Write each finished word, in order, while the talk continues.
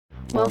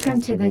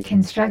Welcome to the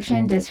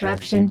Construction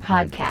Disruption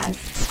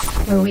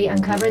Podcast, where we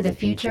uncover the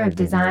future of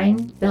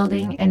design,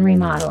 building, and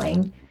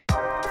remodeling.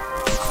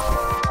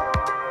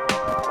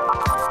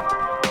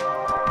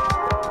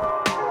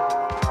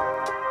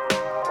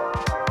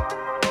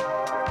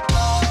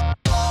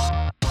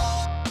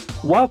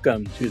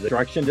 Welcome to the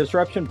Construction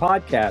Disruption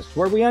Podcast,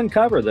 where we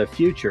uncover the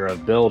future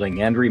of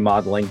building and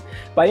remodeling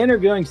by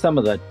interviewing some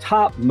of the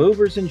top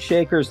movers and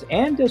shakers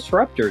and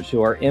disruptors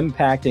who are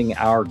impacting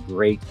our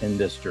great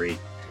industry.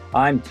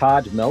 I'm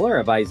Todd Miller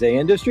of Isaiah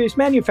Industries,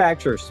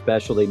 manufacturer of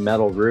specialty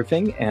metal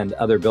roofing and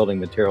other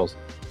building materials.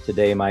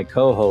 Today, my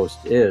co-host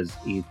is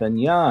Ethan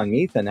Young.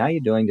 Ethan, how are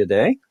you doing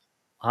today?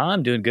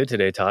 I'm doing good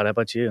today, Todd. How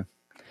about you?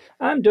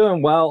 I'm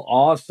doing well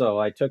also.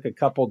 I took a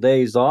couple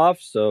days off,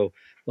 so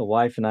the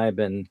wife and I have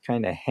been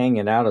kind of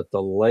hanging out at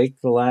the lake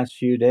the last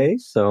few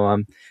days. So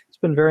it's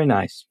been very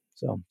nice.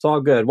 So it's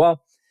all good.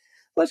 Well,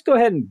 let's go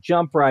ahead and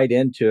jump right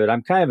into it.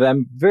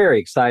 I'm very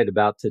excited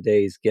about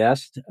today's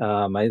guest.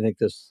 I think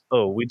this.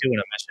 Oh, we do want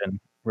to mention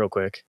real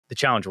quick the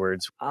challenge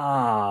words.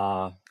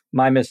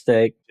 My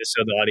mistake. Just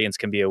so the audience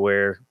can be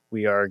aware,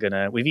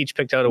 we've each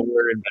picked out a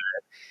word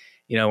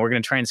that, we're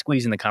going to try and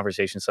squeeze in the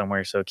conversation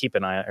somewhere. So keep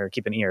an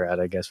ear out,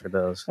 I guess, for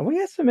those. And we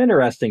had some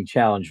interesting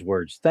challenge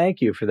words.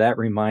 Thank you for that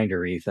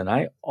reminder, Ethan.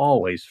 I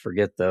always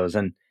forget those,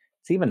 and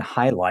it's even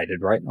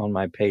highlighted right on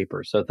my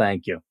paper. So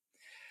thank you.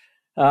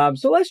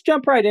 So let's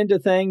jump right into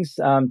things.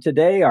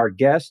 Today, our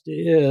guest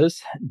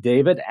is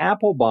David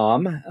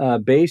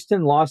Applebaum, based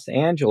in Los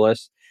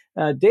Angeles.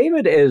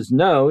 David is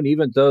known,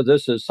 even though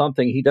this is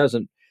something he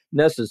doesn't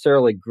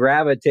necessarily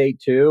gravitate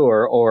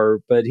to,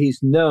 but he's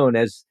known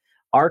as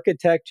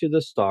architect to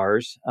the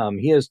stars.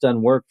 He has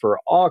done work for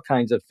all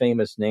kinds of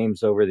famous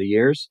names over the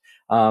years,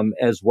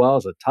 as well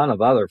as a ton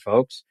of other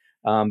folks.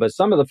 But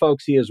some of the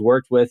folks he has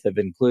worked with have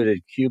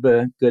included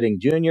Cuba Gooding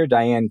Jr.,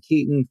 Diane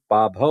Keaton,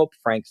 Bob Hope,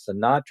 Frank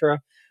Sinatra,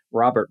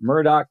 Robert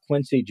Murdoch,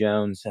 Quincy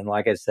Jones, and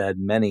like I said,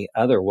 many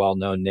other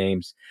well-known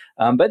names.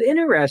 But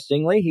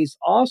interestingly, he's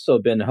also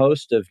been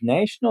host of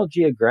National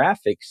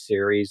Geographic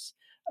series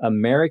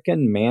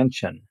American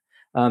Mansion.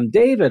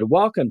 David,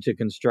 welcome to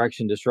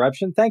Construction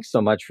Disruption. Thanks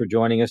so much for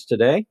joining us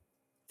today.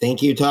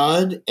 Thank you,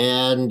 Todd.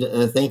 And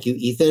thank you,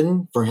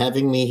 Ethan, for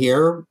having me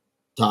here.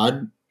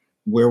 Todd,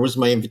 where was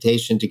my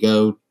invitation to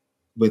go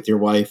with your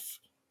wife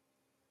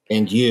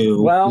and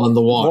you on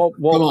the water?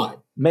 Come on.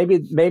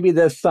 Maybe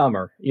this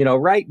summer.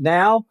 Right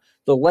now,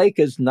 the lake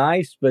is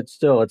nice, but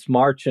still, it's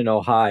March in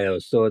Ohio,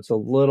 so it's a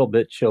little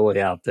bit chilly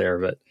out there.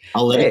 But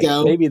I'll let it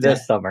go. Maybe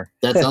this summer.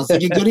 That sounds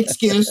like a good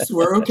excuse.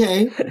 We're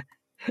okay.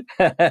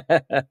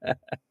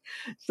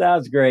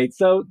 Sounds great.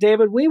 So,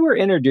 David, we were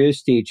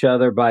introduced to each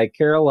other by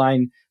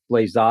Caroline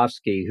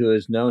Blazowski, who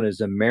is known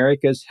as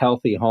America's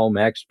Healthy Home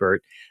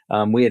Expert.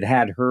 We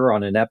had her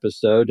on an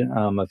episode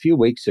a few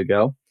weeks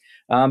ago.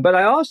 But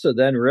I also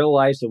then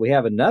realized that we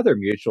have another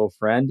mutual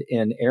friend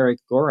in Eric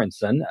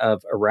Goranson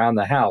of Around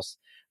the House.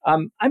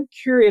 I'm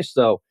curious,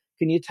 though,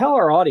 can you tell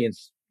our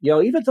audience,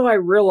 even though I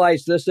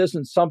realize this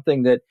isn't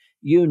something that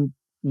you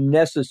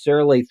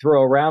necessarily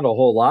throw around a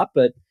whole lot,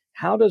 but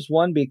how does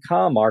one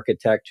become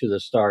architect to the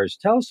stars?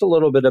 Tell us a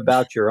little bit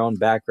about your own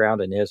background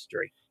and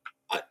history.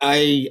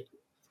 I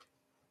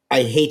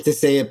hate to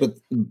say it,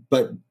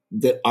 but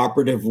the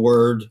operative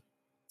word,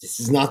 this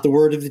is not the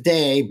word of the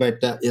day, but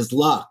is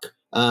luck.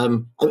 I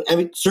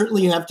mean,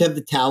 certainly you have to have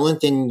the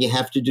talent and you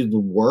have to do the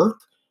work,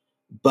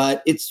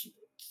 but it's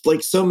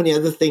like so many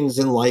other things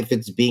in life.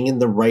 It's being in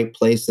the right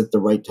place at the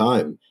right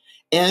time.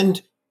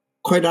 And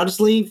quite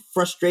honestly,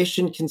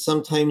 frustration can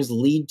sometimes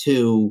lead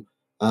to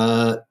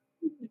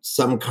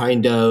some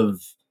kind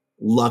of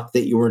luck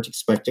that you weren't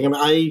expecting. I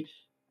mean,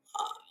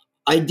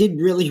 I did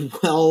really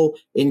well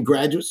in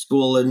graduate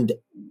school, and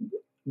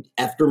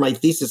after my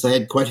thesis, I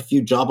had quite a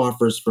few job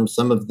offers from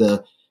some of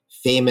the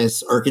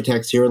famous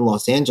architects here in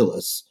Los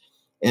Angeles.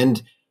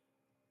 And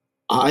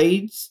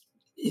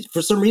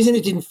for some reason,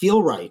 it didn't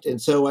feel right.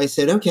 And so I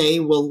said, okay,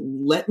 well,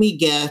 let me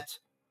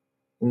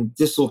and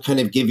this will kind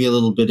of give you a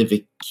little bit of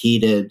a key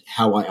to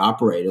how I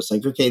operate. It's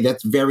like, okay,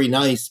 that's very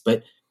nice,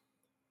 but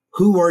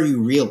who are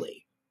you really?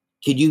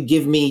 Could you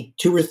give me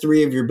 2 or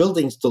 3 of your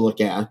buildings to look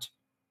at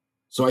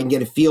so I can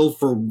get a feel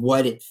for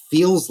what it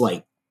feels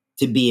like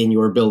to be in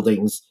your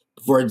buildings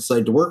before I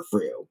decide to work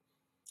for you?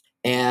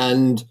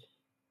 And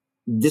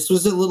this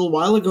was a little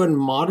while ago, and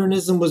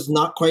modernism was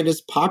not quite as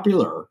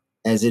popular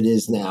as it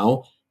is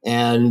now.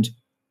 And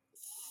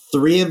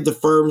 3 of the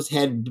firms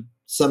had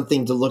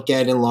something to look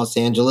at in Los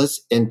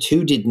Angeles, and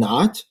 2 did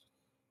not.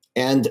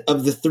 And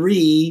of the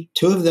 3,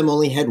 2 of them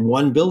only had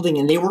 1 building,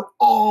 and they were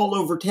all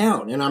over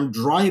town. And I'm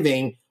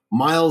driving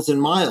miles and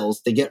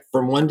miles to get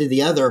from one to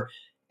the other.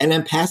 And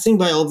I'm passing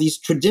by all these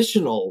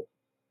traditional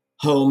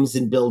homes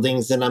and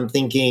buildings, and I'm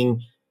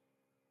thinking,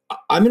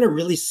 I'm in a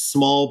really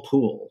small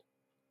pool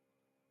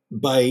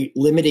by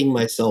limiting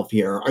myself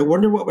here. I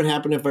wonder what would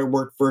happen if I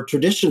worked for a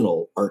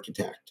traditional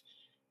architect.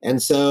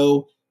 And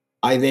so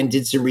I then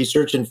did some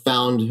research and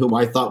found who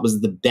I thought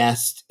was the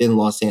best in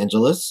Los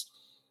Angeles.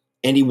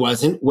 And he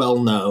wasn't well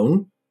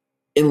known,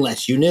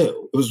 unless you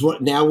knew. It was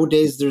what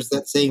nowadays there's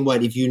that saying,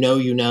 what, if you know,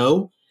 you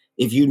know,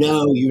 if you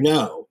know, you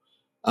know.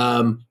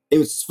 It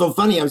was so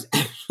funny. I was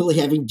actually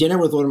having dinner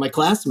with one of my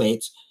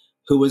classmates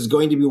who was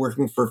going to be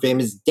working for a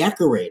famous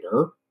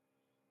decorator.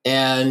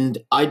 And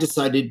I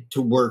decided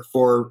to work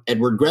for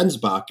Edward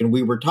Grenzbach, and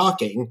we were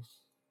talking.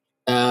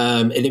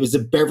 And it was a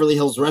Beverly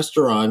Hills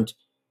restaurant.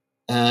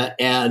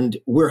 And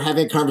we're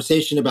having a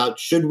conversation about,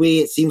 should we?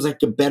 It seems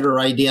like a better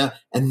idea.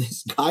 And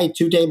this guy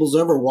 2 tables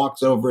over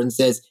walks over and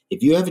says,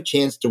 if you have a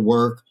chance to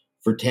work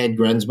for Ted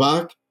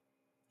Grenzbach,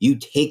 you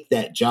take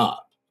that job.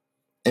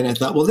 And I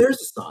thought, well,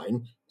 there's a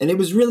sign. And it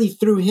was really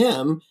through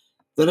him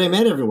that I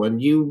met everyone.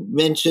 You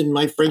mentioned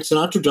my Frank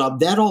Sinatra job.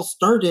 That all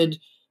started.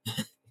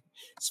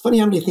 It's funny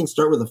how many things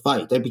start with a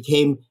fight. I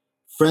became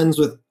friends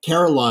with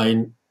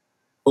Caroline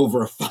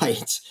over a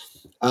fight.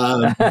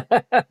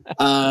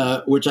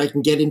 Which I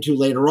can get into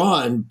later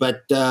on.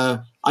 But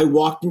I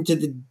walked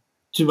into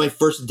my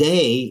first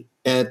day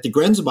at the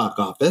Grenzbach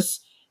office,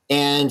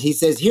 and he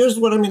says, here's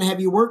what I'm going to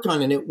have you work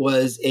on. And it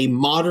was a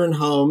modern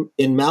home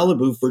in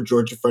Malibu for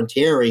Georgia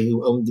Frontiere,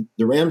 who owned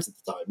the Rams at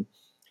the time.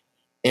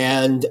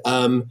 And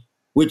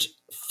which,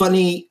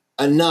 funny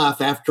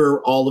enough,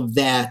 after all of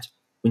that,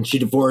 when she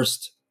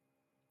divorced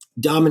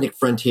Dominic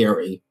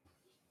Frontiere,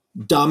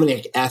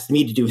 Dominic asked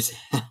me to do his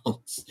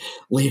house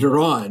later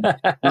on,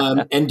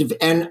 and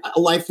a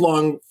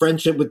lifelong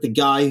friendship with the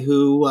guy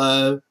who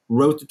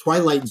wrote the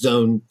Twilight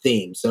Zone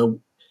theme. So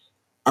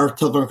our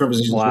telephone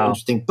conversations were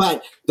interesting.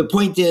 But the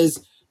point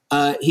is,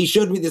 he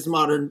showed me this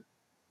modern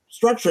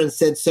structure and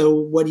said, so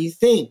what do you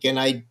think? And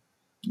I,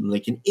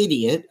 like an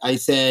idiot, I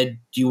said,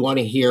 do you want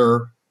to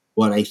hear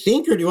what I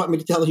think, or do you want me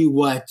to tell you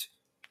what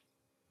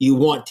you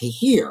want to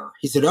hear?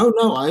 He said, oh,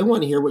 no, I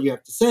want to hear what you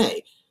have to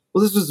say.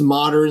 Well, this was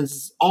modern.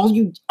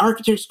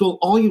 Architecture school,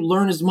 all you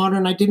learn is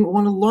modern. I didn't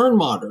want to learn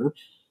modern.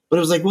 But I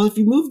was like, well, if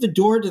you move the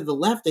door to the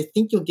left, I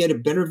think you'll get a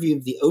better view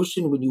of the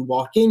ocean. When you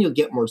walk in, you'll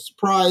get more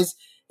surprise.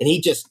 And he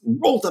just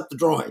rolled up the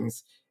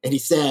drawings. And he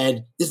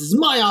said, this is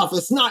my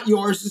office, not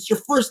yours. It's your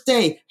first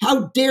day.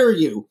 How dare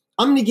you?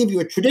 I'm going to give you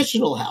a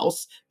traditional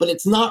house, but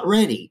it's not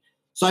ready.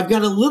 So I've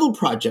got a little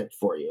project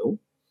for you.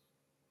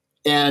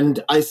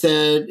 And I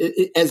said,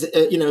 as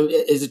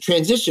a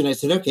transition, I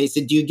said, okay. He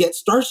said, do you get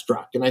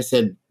starstruck? And I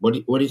said, what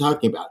are you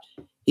talking about?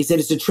 He said,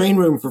 it's a train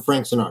room for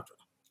Frank Sinatra.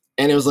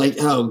 And it was like,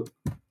 oh,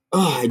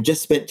 I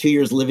just spent 2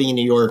 years living in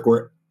New York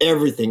where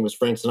everything was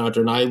Frank Sinatra,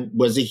 and I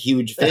was a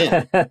huge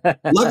fan.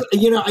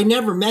 I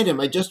never met him.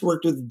 I just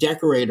worked with a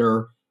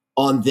decorator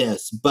on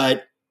this,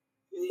 but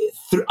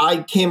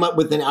I came up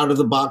with an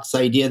out-of-the-box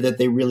idea that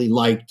they really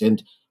liked,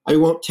 and I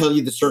won't tell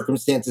you the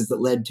circumstances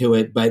that led to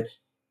it, but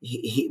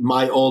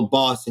my old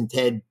boss and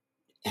Ted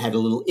had a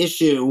little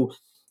issue,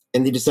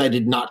 and they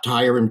decided not to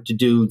hire him to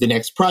do the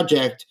next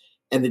project.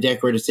 And the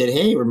decorator said,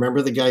 hey,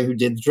 remember the guy who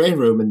did the train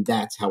room? And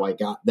that's how I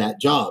got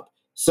that job.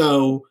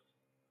 So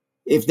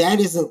if that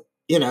isn't,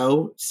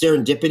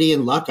 serendipity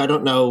and luck, I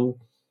don't know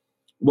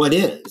what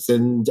is.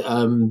 And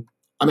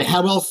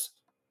how else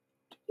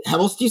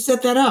do you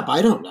set that up?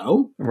 I don't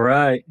know.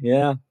 Right.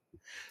 Yeah.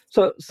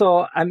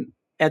 So I'm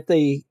at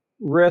the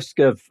risk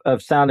of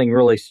sounding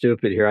really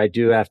stupid here. I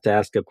do have to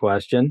ask a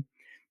question.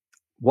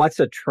 What's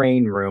a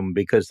train room?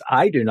 Because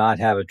I do not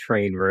have a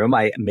train room.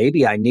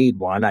 Maybe I need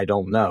one. I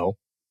don't know.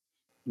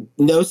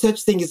 No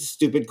such thing as a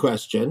stupid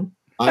question.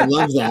 I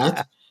love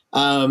that.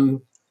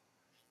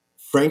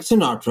 Frank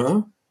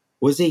Sinatra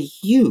was a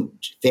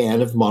huge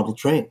fan of model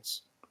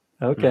trains.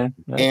 Okay.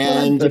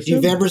 And if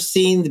you've ever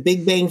seen The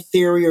Big Bang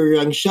Theory or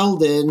Young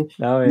Sheldon,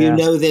 you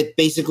know that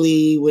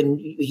basically when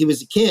he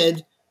was a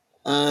kid,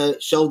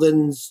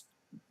 Sheldon's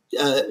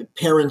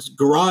parents'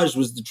 garage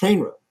was the train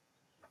room.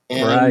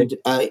 And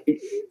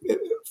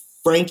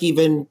Frank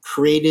even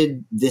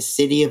created the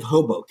city of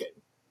Hoboken,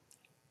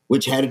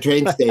 which had a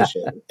train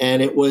station.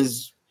 And it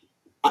was,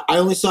 I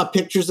only saw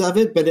pictures of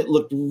it, but it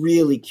looked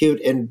really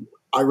cute. And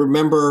I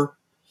remember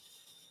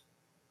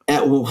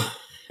at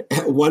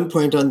one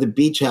point on the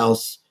beach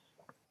house,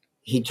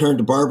 he turned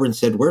to Barbara and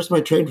said, where's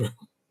my train room?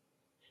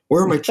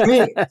 Where are my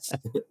trains?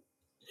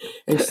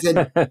 And she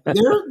said,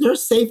 they're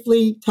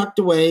safely tucked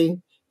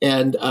away.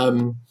 And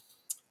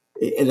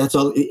that's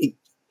all.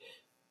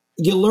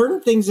 You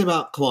learn things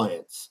about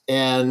clients.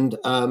 And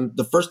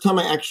the first time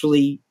I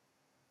actually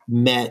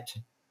met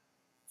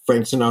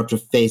Frank Sinatra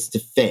face to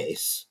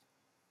face,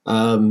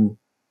 I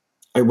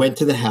went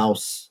to the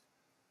house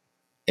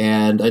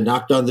and I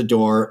knocked on the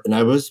door, and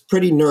I was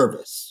pretty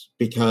nervous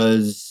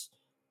because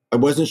I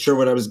wasn't sure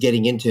what I was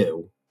getting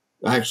into.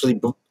 I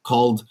actually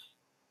called,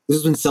 this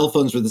is when cell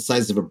phones were the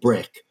size of a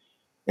brick,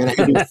 and I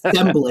had to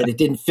assemble it. It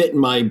didn't fit in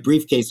my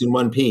briefcase in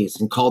one piece,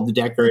 and called the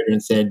decorator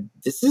and said,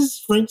 this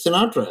is Frank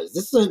Sinatra. Is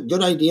this a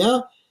good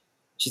idea?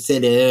 She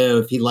said, oh,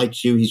 if he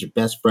likes you, he's your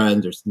best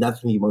friend. There's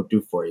nothing he won't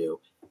do for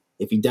you.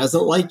 If he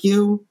doesn't like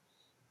you,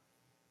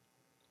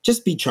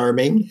 just be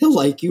charming. He'll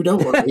like you.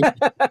 Don't worry.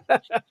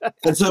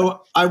 And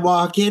so I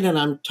walk in and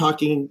I'm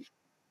talking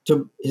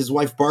to his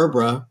wife,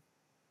 Barbara,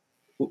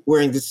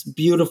 wearing this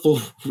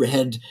beautiful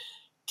red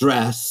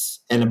dress.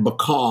 and a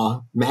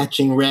macaw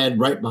matching red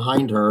right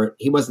behind her.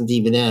 He wasn't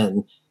even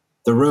in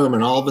the room.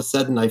 And all of a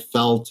sudden I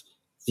felt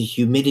the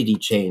humidity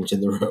change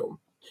in the room.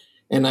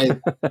 And I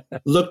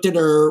looked at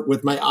her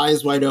with my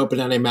eyes wide open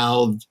and I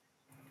mouthed,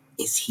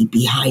 "Is he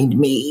behind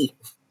me?"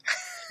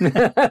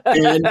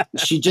 And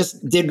she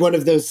just did one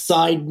of those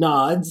side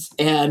nods.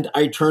 And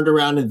I turned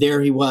around and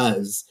there he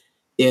was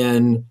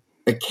in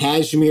a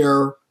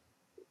cashmere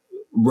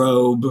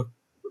robe,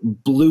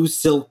 blue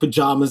silk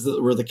pajamas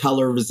that were the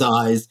color of his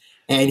eyes.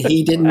 And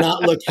he did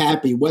not look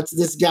happy. "What's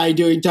this guy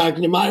doing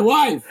talking to my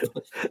wife?"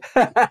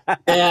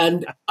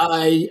 And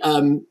I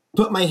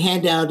put my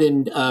hand out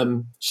and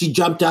she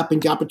jumped up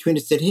and got between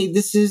us and said, "Hey,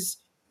 this is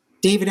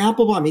David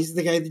Applebaum. He's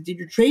the guy that did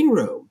your train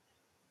room."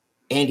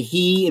 And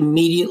he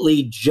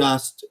immediately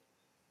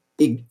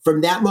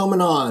from that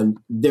moment on,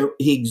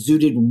 he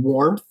exuded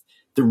warmth,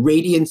 the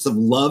radiance of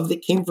love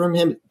that came from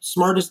him.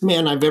 Smartest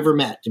man I've ever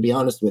met, to be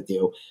honest with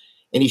you.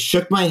 And he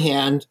shook my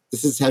hand.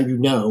 This is how you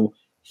know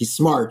he's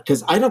smart,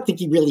 because I don't think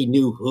he really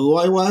knew who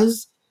I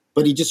was,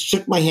 but he just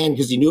shook my hand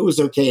because he knew it was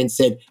okay and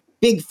said,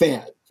 "Big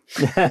fan."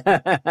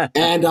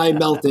 And I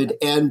melted.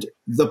 And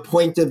the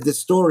point of the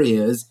story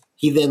is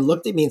he then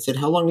looked at me and said,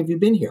 "How long have you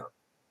been here?"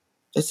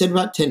 I said,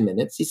 "About 10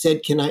 minutes. He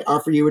said, "Can I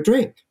offer you a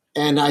drink?"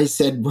 And I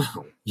said,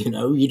 "Well,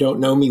 you don't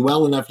know me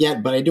well enough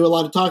yet, but I do a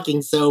lot of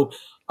talking, so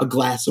a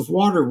glass of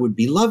water would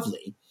be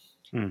lovely."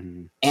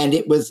 Mm-hmm. And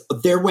it was,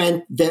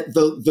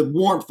 the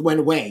warmth went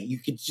away. You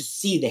could just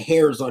see the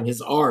hairs on his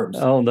arms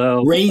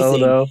raising. Oh,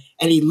 no.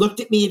 And he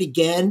looked at me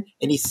again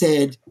and he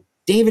said,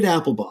 "David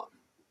Applebaum,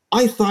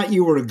 I thought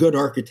you were a good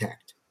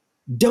architect.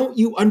 Don't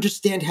you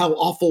understand how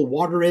awful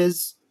water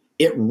is?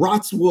 It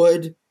rots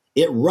wood,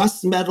 it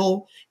rusts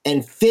metal,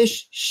 and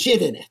fish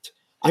shit in it.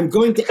 I'm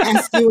going to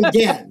ask you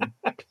again.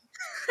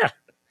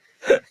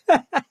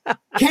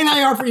 Can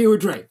I offer you a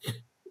drink?"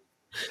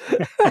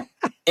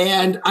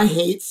 And I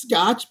hate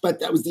scotch, but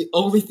that was the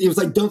only thing. It was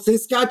like, "Don't say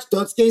scotch,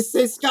 don't say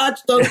scotch,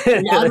 don't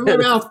out of my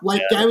mouth."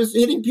 Like I was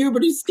hitting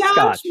puberty.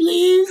 Scotch,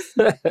 please.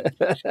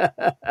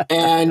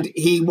 And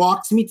he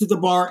walks me to the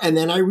bar, and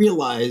then I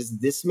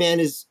realized this man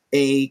is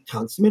a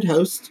consummate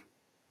host,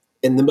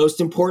 and the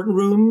most important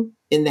room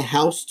in the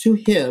house to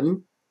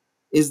him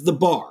is the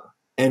bar.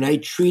 And I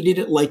treated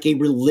it like a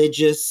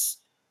religious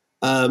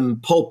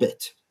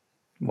pulpit.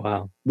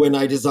 Wow. When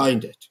I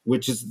designed it,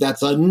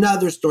 that's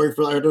another story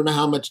I don't know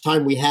how much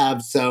time we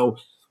have. So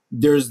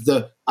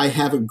I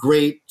have a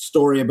great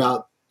story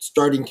about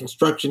starting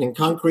construction in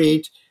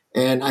concrete.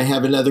 And I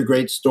have another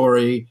great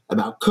story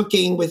about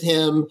cooking with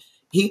him.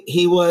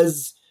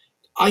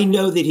 I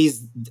know that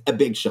he's a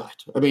big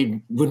shot. I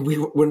mean,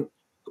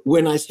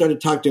 when I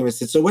started talking to him, I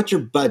said, "So what's your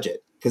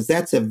budget?" Because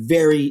that's a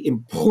very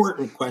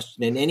important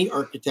question. And any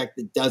architect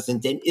that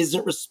doesn't and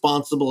isn't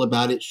responsible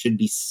about it should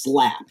be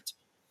slapped.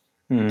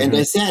 Mm-hmm. And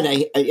I said,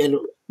 and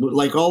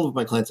like all of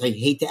my clients, I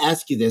hate to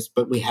ask you this,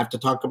 but we have to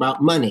talk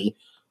about money.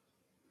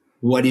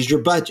 What is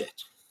your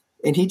budget?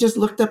 And he just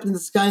looked up in the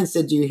sky and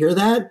said, "Do you hear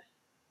that?"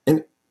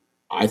 And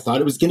I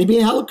thought it was going to be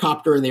a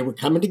helicopter and they were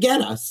coming to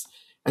get us.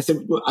 I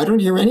said, "Well, I don't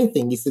hear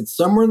anything." He said,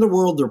 "Somewhere in the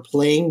world, they're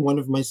playing one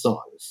of my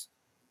songs.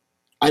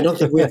 I don't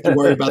think we have to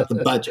worry about the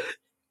budget."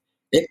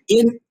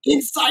 And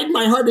inside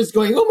my heart is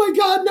going, "Oh my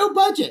God, no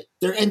budget."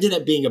 There ended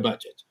up being a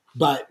budget.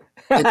 But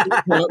at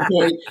that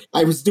point,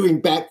 I was doing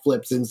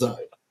backflips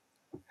inside.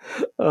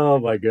 Oh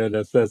my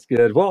goodness, that's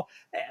good. Well,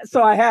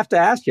 so I have to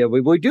ask you,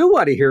 we do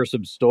want to hear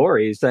some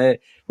stories.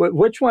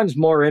 Which one's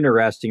more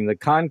interesting, the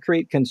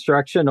concrete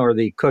construction or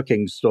the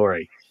cooking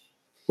story?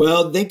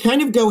 Well, they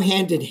kind of go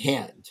hand in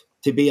hand,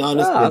 to be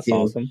honest with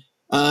you.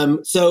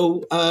 Awesome.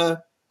 So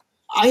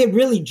I had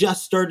really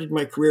just started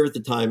my career at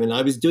the time, and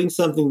I was doing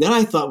something that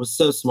I thought was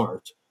so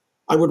smart.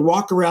 I would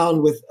walk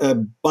around with a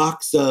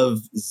box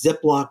of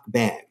Ziploc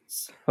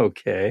bags.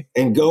 Okay.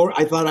 And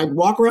I thought I'd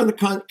walk around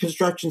the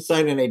construction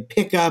site and I'd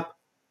pick up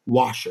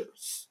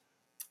washers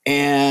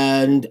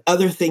and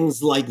other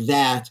things like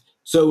that.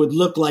 So it would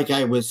look like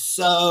I was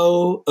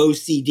so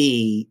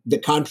OCD, the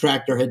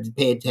contractor had to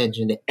pay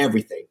attention to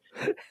everything.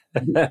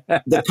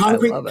 The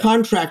concrete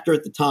contractor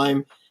at the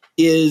time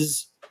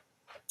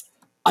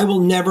I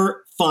will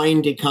never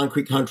find a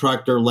concrete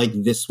contractor like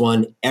this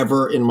one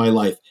ever in my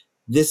life.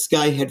 This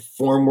guy had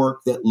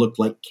formwork that looked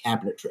like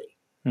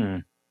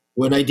cabinetry.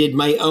 When I did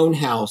my own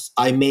house,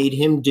 I made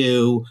him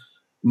do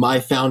my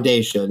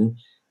foundation.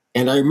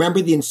 And I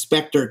remember the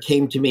inspector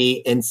came to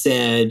me and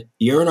said,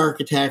 "You're an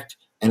architect,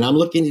 and I'm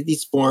looking at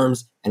these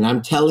forms, and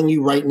I'm telling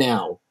you right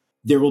now,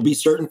 there will be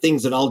certain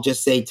things that I'll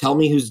just say, tell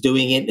me who's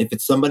doing it. If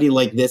it's somebody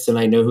like this and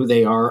I know who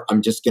they are,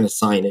 I'm just going to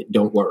sign it.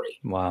 Don't worry."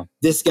 Wow.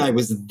 This guy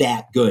was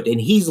that good.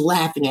 And he's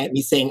laughing at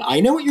me saying, "I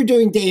know what you're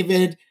doing,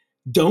 David.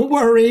 Don't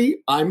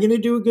worry. I'm going to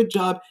do a good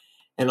job."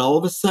 And all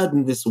of a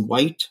sudden, this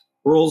white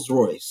Rolls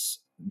Royce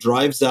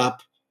drives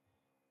up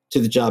to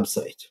the job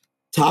site.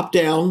 Top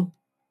down,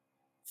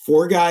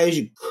 4 guys.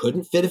 You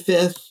couldn't fit a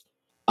 5th.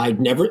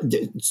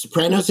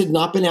 Sopranos had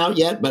not been out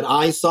yet, but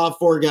I saw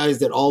 4 guys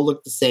that all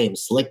looked the same.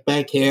 Slick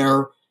back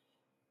hair,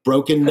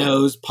 broken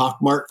nose,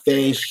 pockmarked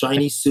face,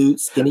 shiny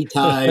suit, skinny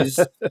ties.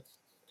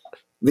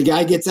 The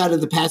guy gets out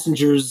of the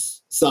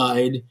passenger's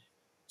side,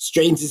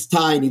 strains his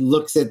tie, and he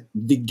looks at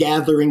the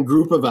gathering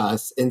group of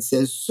us and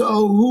says,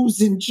 "So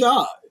who's in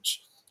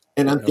charge?"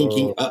 And I'm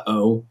thinking,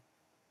 uh-oh.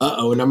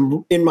 And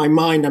I'm in my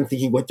mind, I'm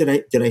thinking, what did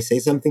I say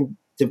something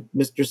to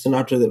Mr.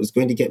 Sinatra that was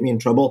going to get me in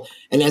trouble?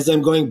 And as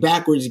I'm going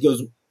backwards, he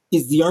goes,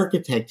 "Is the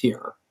architect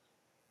here?"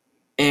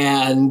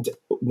 And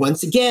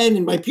once again,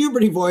 in my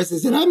puberty voice, I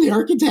said, "I'm the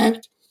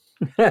architect."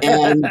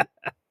 And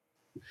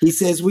he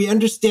says, "We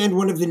understand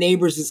one of the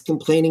neighbors is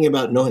complaining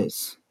about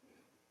noise.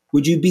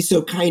 Would you be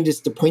so kind as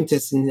to point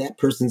us in that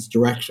person's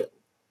direction?"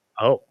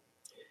 Oh.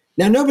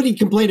 Now, nobody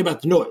complained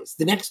about the noise.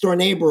 The next door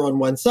neighbor on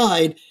one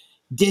side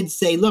did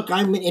say, "Look,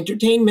 I'm in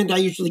entertainment. I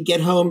usually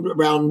get home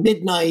around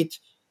midnight.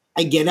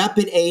 I get up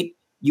at 8.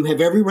 You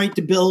have every right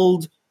to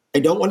build. I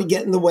don't want to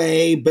get in the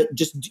way, but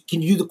just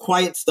can you do the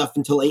quiet stuff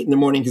until 8 in the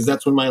morning because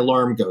that's when my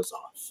alarm goes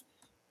off."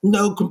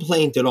 No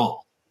complaint at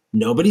all.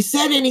 Nobody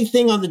said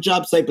anything on the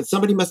job site, but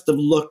somebody must have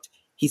looked.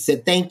 He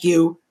said, "Thank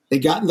you." They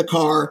got in the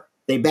car.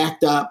 They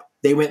backed up.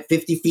 They went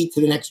 50 feet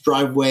to the next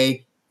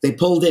driveway. They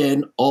pulled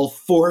in. All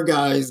 4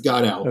 guys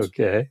got out.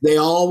 Okay. They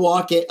all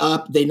walk it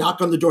up. They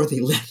knock on the door. They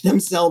let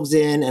themselves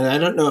in. And I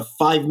don't know if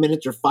 5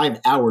 minutes or 5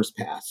 hours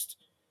passed,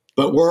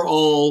 but we're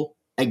all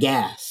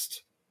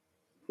aghast.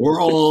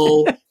 We're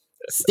all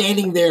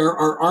standing there,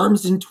 our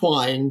arms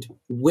entwined,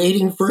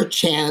 waiting for a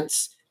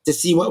chance to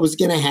see what was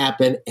going to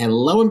happen. And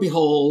lo and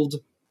behold,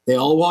 they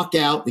all walk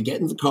out. They get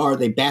in the car.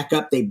 They back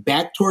up. They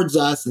back towards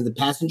us. And the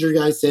passenger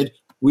guy said,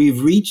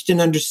 "We've reached an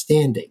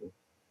understanding.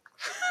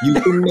 You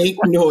can make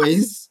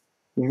noise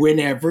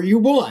whenever you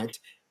want,"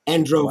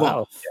 and drove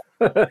off.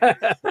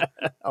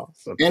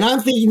 Awesome. And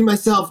I'm thinking to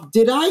myself,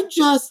 did I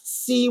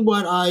just see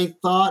what I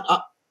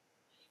thought?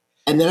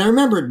 And then I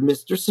remembered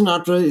Mr.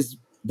 Sinatra is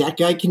that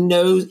guy can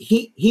know.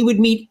 He would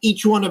meet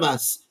each one of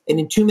us and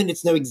in 2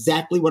 minutes know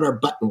exactly what our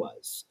button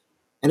was.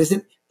 And I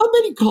said, I'll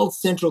bet he called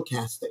central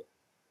casting.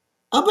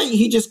 I'll bet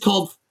he just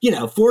called,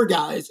 4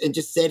 guys and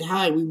just said,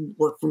 "Hi, we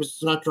work for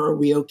Mr. Sinatra. Are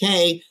we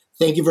okay?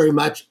 Thank you very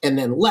much." And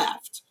then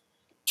left.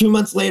 2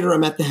 months later,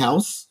 I'm at the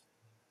house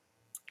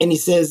and he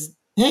says,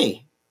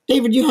 "Hey,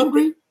 David, you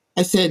hungry?"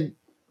 I said,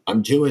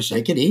 "I'm Jewish.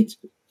 I could eat."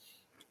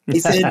 He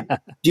said,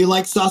 "Do you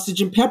like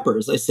sausage and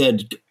peppers?" I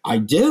said, "I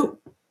do."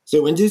 So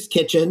I went to his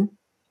kitchen.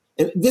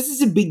 And this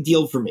is a big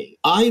deal for me.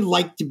 I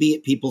like to be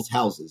at people's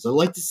houses. I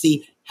like to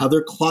see how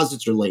their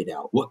closets are laid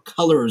out, what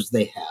colors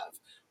they have,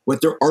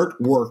 what their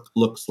artwork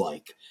looks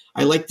like.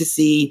 I like to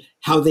see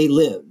how they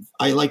live.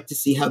 I like to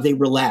see how they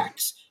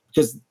relax,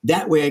 because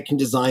that way I can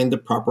design the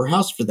proper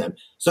house for them.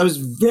 So I was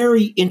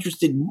very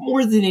interested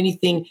more than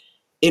anything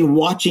in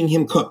watching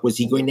him cook. Was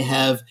he going to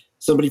have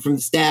somebody from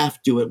the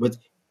staff do it with?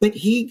 But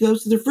he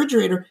goes to the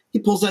refrigerator. He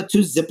pulls out 2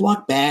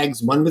 Ziploc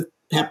bags, one with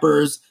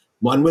peppers,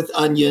 one with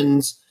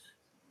onions,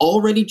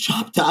 already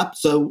chopped up.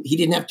 So he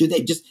didn't have to do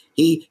that.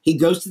 He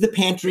goes to the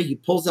pantry. He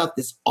pulls out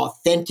this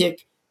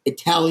authentic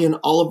Italian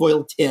olive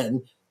oil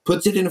tin,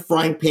 puts it in a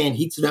frying pan,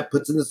 heats it up,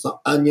 puts in the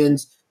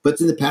onions,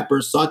 puts in the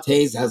peppers,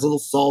 sautés, adds a little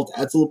salt,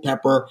 adds a little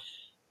pepper,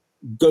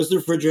 goes to the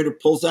refrigerator,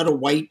 pulls out a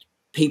white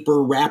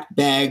paper wrapped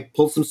bag,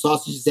 pulls some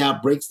sausages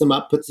out, breaks them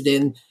up, puts it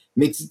in,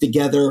 mixes it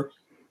together,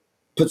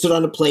 puts it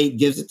on a plate,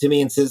 gives it to me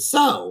and says,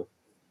 "So,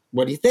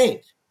 what do you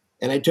think?"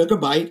 And I took a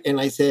bite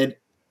and I said,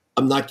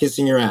 "I'm not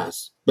kissing your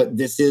ass, but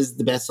this is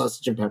the best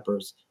sausage and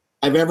peppers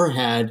I've ever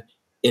had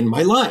in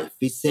my life."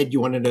 He said, "You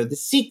want to know the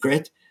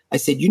secret?" I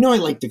said, "I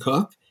like to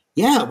cook."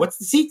 "Yeah, what's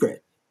the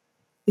secret?"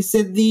 He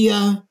said,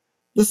 the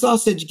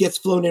sausage gets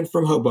flown in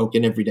from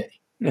Hoboken every day."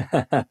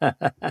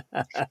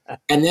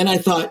 And then I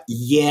thought,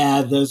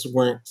 yeah, those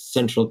weren't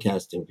central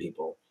casting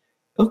people.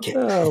 Okay.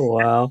 Oh,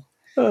 wow.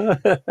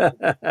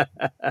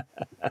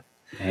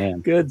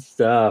 Man. Good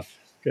stuff.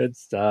 Good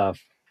stuff.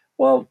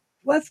 Well,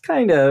 I'm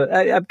kind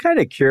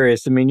of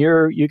curious. I mean,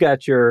 you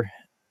got your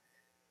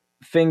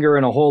finger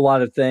in a whole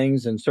lot of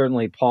things and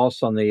certainly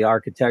pulse on the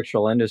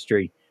architectural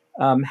industry.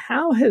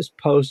 How has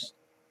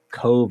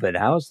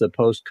the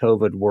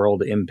post-COVID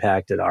world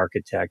impacted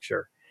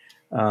architecture?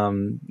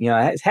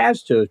 It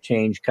has to have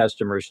changed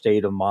customer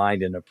state of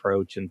mind and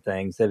approach and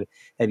things.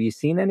 Have you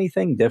seen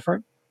anything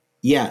different?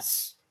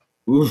 Yes.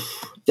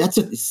 Oof. This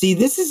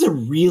is a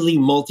really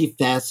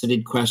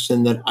multifaceted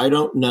question that I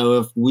don't know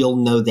if we'll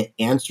know the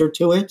answer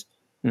to it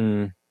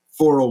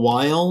for a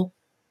while.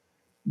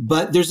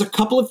 But there's a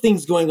couple of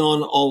things going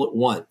on all at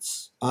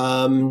once.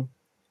 And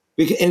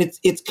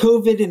it's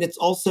COVID, and it's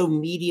also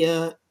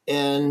media,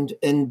 and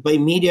by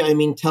media I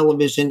mean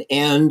television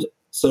and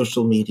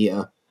social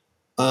media.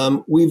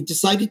 We've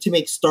decided to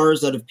make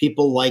stars out of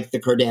people like the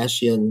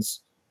Kardashians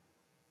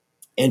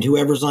and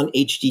whoever's on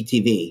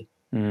HGTV.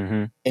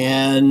 Mm-hmm.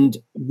 And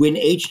when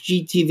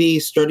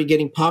HGTV started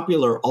getting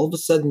popular, all of a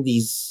sudden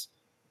these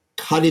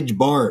cottage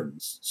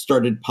barns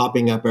started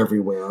popping up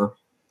everywhere.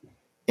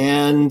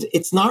 And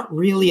it's not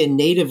really a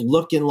native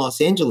look in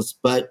Los Angeles,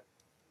 but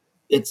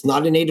it's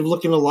not a native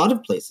look in a lot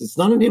of places. It's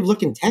not a native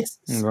look in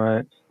Texas,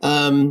 right?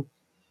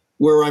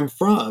 Where I'm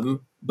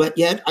from, but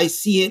yet I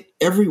see it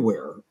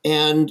everywhere.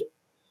 And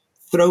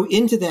throw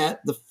into that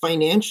the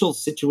financial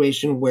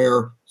situation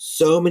where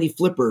so many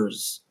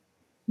flippers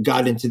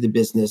got into the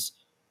business.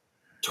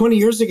 20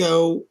 years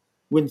ago,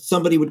 when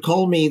somebody would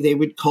call me, they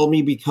would call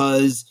me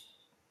because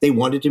they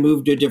wanted to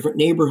move to a different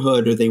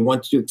neighborhood or they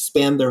wanted to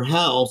expand their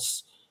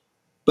house,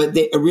 but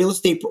a real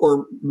estate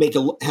or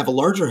have a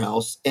larger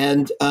house.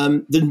 And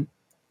the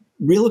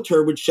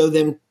realtor would show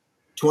them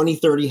 20,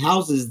 30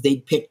 houses.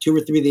 They'd pick 2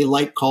 or 3 they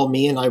like, call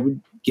me, and I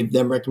would give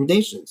them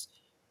recommendations.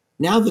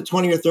 Now the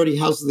 20 or 30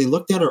 houses they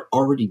looked at are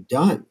already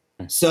done.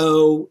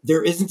 So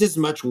there isn't as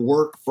much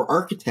work for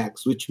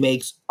architects, which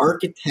makes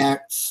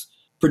architects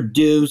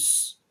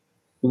produce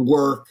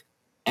work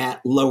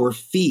at lower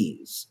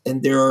fees.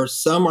 And there are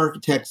some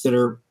architects that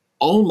are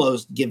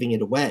almost giving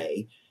it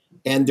away.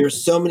 And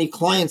there's so many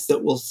clients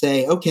that will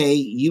say, okay,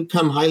 you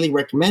come highly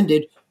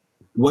recommended.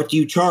 What do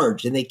you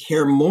charge? And they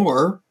care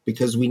more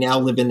because we now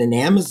live in an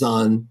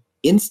Amazon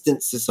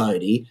instant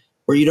society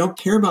where you don't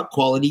care about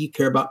quality, you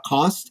care about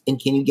cost,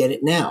 and can you get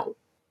it now?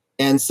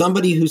 And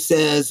somebody who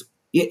says,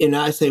 and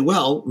I say,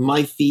 well,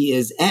 my fee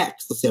is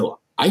X, they'll say,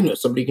 well, I know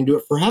somebody can do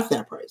it for half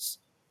that price.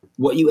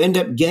 What you end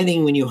up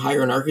getting when you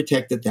hire an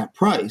architect at that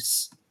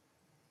price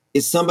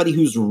is somebody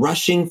who's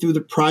rushing through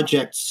the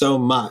project so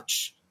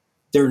much.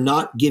 They're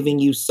not giving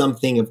you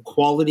something of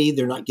quality.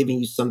 They're not giving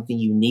you something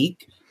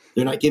unique.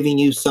 They're not giving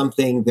you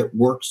something that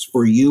works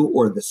for you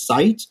or the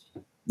site.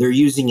 They're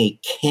using a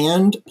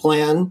canned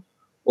plan,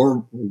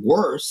 or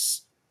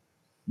worse,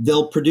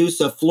 they'll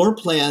produce a floor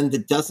plan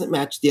that doesn't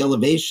match the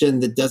elevation,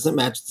 that doesn't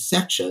match the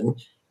section,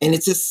 and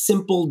it's a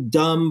simple,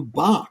 dumb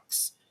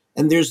box.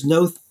 And there's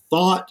no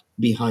thought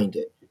behind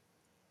it.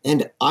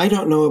 And I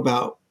don't know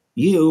about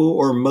you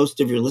or most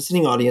of your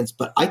listening audience,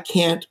 but I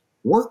can't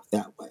work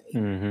that way.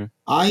 Mm-hmm.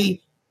 I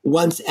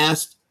once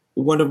asked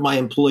one of my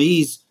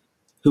employees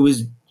who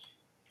was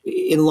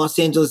in Los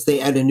Angeles,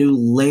 they add a new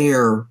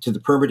layer to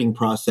the permitting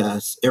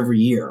process every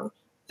year.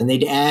 And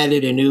they'd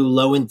added a new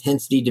low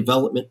intensity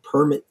development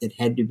permit that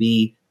had to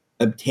be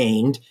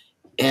obtained.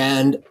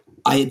 And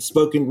I had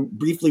spoken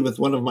briefly with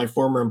one of my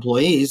former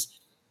employees,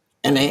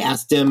 and I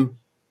asked him,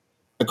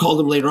 I called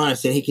him later on. I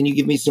said, hey, can you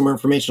give me some more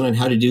information on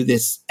how to do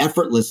this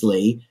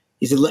effortlessly?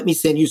 He said, let me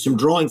send you some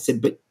drawings. I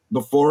said, but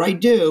before I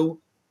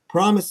do,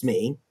 promise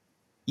me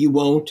you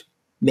won't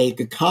make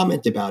a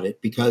comment about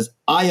it because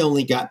I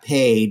only got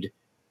paid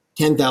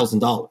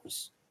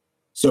 $10,000.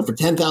 So for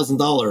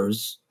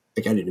 $10,000,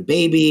 I got a new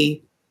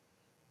baby.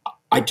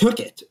 I took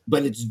it,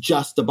 but it's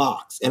just a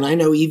box. And I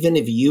know even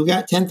if you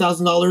got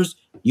 $10,000,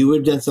 you would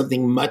have done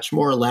something much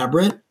more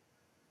elaborate.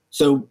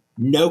 So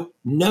no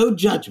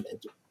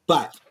judgment,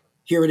 but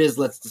here it is.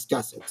 Let's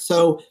discuss it.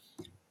 So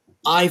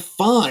I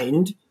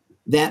find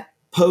that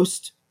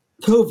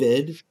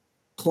post-COVID,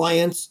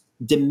 clients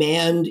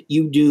demand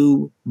you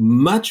do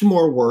much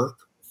more work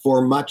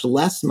for much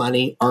less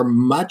money or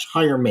much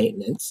higher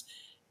maintenance.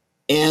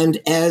 And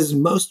as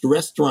most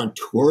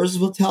restaurateurs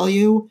will tell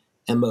you,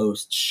 and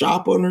most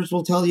shop owners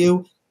will tell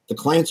you, the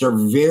clients are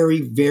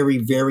very, very,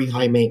 very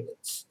high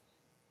maintenance.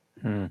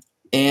 And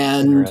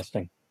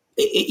Interesting.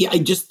 I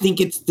just think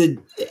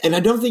and I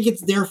don't think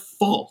it's their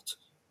fault.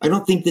 I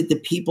don't think that the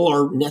people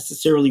are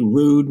necessarily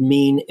rude,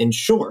 mean, and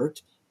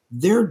short.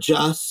 There's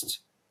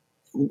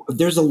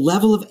a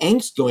level of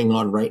angst going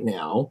on right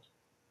now.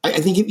 I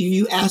think if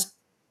you ask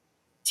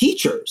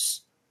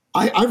teachers,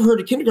 I've heard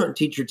a kindergarten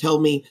teacher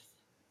tell me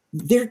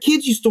their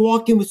kids used to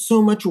walk in with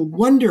so much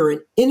wonder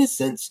and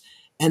innocence,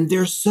 and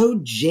they're so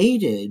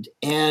jaded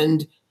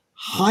and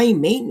high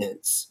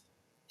maintenance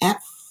at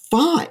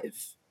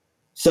 5.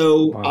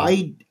 So Wow.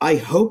 I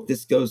hope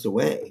this goes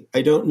away.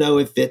 I don't know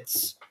if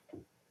it's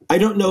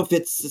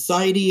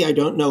society. I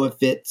don't know if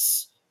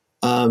it's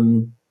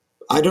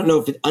I don't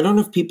know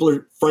if people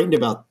are frightened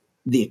about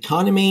the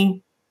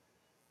economy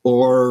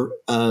or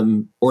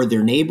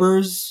their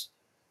neighbors,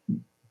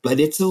 but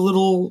it's a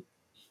little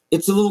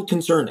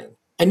concerning.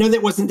 I know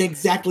that wasn't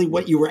exactly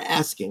what you were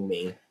asking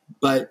me,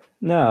 but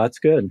No, that's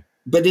good.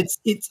 But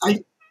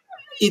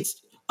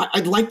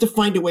I'd like to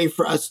find a way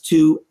for us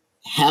to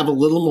have a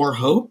little more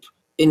hope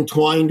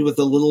entwined with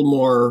a little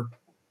more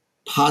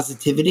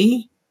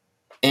positivity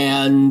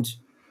and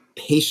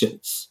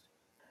patience.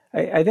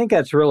 I think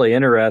that's really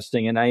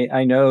interesting. And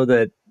I know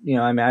that,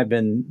 I mean, I've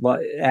been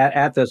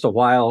at this a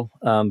while,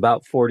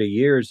 about 40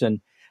 years.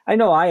 And I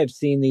know I have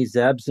seen these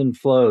ebbs and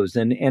flows,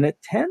 and it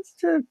tends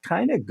to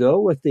kind of go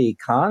with the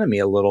economy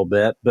a little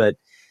bit. But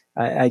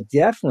I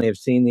definitely have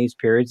seen these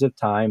periods of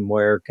time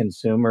where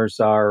consumers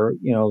are,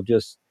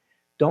 just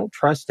don't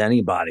trust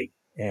anybody.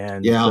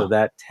 And so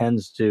that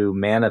tends to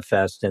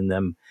manifest in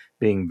them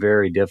being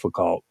very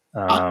difficult.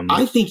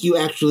 I think you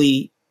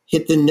actually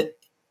hit the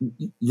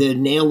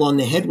nail on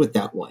the head with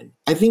that one.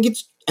 I think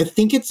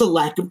it's a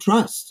lack of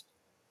trust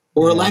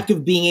or a lack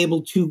of being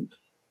able to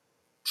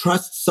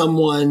trust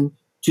someone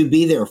to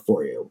be there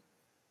for you,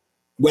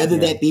 whether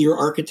that be your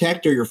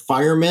architect or your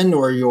fireman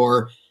or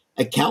your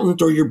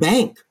accountant or your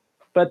bank.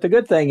 But the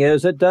good thing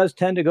is it does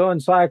tend to go in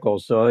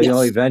cycles. So,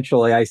 Yes.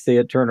 eventually I see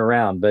it turn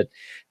around. But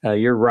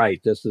you're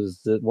right. This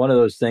is one of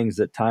those things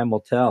that time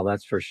will tell.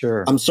 That's for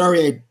sure. I'm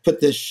sorry I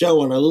put this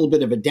show on a little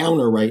bit of a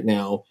downer right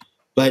now,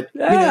 but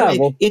Yeah,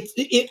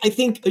 I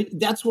think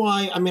that's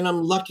why, I'm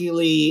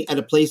luckily at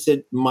a place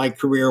in my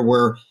career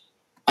where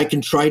I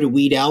can try to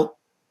weed out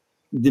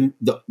the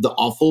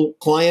awful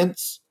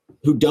clients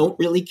who don't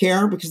really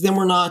care, because then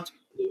we're not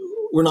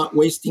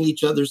wasting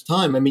each other's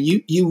time.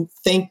 You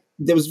think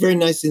that was very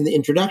nice in the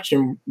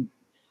introduction.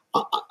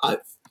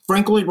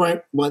 Frank Lloyd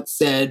Wright once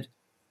said,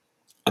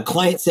 a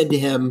client said to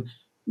him,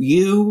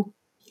 "You,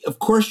 of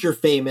course you're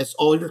famous,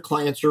 all your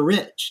clients are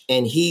rich."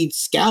 And he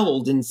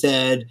scowled and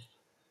said,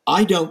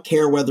 "I don't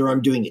care whether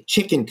I'm doing a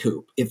chicken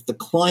coop. If the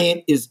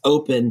client is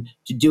open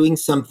to doing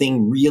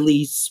something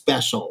really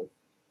special,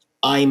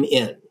 I'm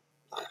in."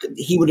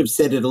 He would have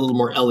said it a little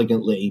more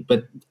elegantly,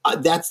 but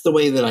that's the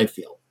way that I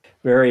feel.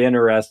 very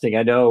interesting.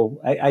 I know,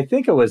 I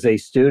think it was a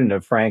student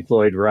of Frank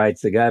Lloyd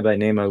Wright's, a guy by the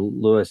name of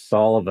Louis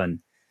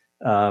Sullivan,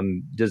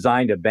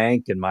 designed a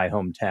bank in my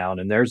hometown.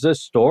 And there's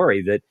this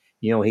story that,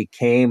 he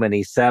came and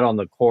he sat on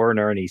the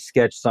corner and he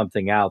sketched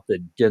something out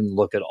that didn't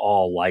look at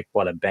all like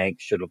what a bank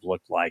should have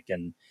looked like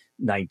in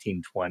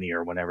 1920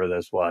 or whenever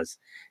this was.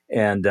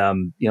 And,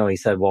 he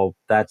said, well,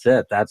 that's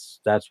it. That's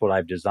what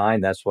I've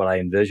designed. That's what I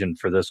envisioned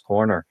for this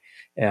corner.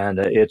 And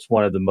it's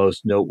one of the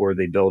most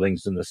noteworthy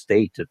buildings in the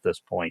state at this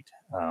point.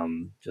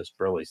 Just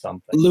really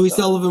something. Louis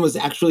Sullivan was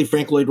actually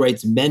Frank Lloyd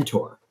Wright's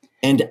mentor.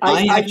 And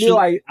I knew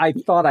I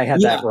thought I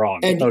had that wrong.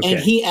 And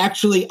I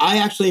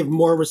actually have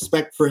more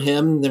respect for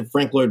him than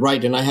Frank Lloyd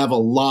Wright. And I have a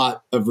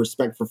lot of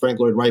respect for Frank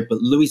Lloyd Wright, but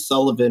Louis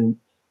Sullivan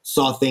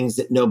saw things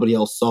that nobody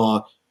else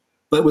saw,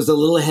 but was a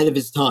little ahead of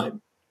his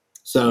time.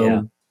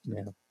 So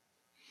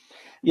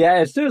yeah,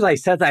 as soon as I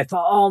said that, I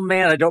thought, oh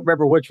man, I don't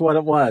remember which one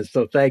it was.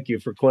 So thank you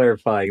for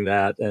clarifying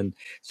that. And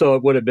so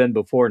it would have been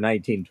before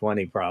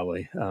 1920,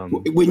 probably.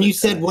 When you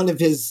said one of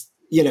his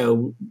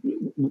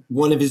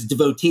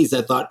devotees,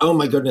 I thought, oh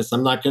my goodness,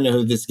 I'm not going to know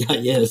who this guy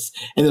is.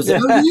 And it was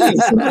like, oh yeah,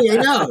 somebody I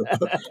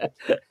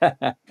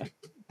know.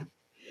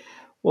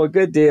 Well,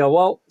 good deal.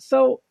 Well,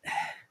 so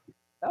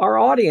our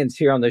audience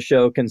here on the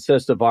show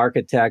consists of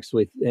architects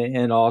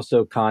and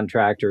also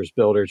contractors,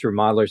 builders,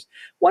 remodelers.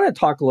 Want to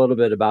talk a little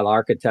bit about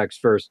architects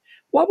first.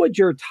 What would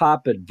your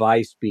top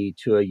advice be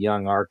to a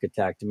young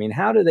architect?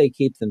 How do they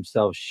keep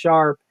themselves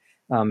sharp?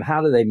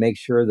 How do they make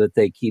sure that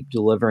they keep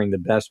delivering the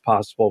best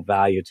possible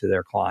value to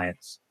their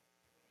clients?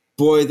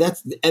 Boy,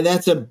 that's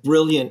a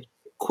brilliant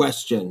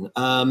question.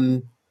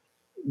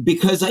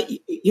 Because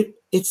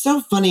it's so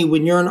funny,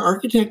 when you're an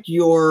architect,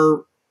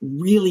 you're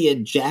really a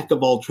jack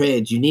of all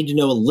trades. You need to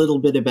know a little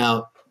bit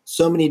about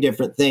so many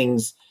different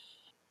things.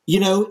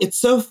 It's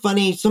so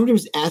funny. Somebody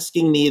was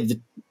asking me of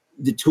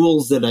the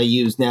tools that I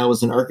use now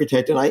as an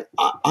architect, and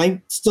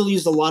I still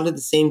use a lot of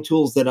the same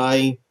tools that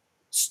I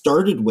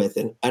started with.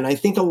 And I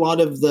think a lot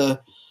of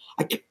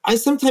I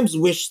sometimes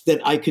wish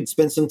that I could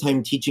spend some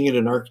time teaching at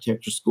an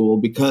architecture school,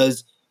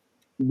 because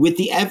with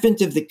the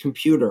advent of the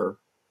computer,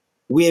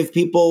 we have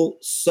people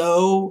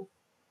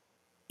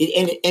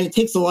and it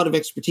takes a lot of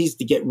expertise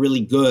to get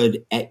really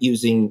good at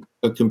using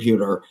a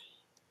computer.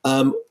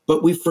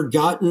 But we've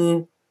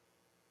forgotten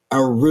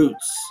our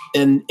roots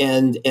and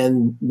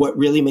what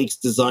really makes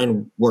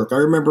design work. I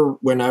remember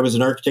when I was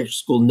in architecture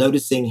school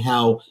noticing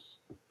how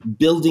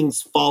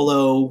buildings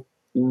follow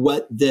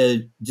what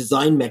the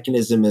design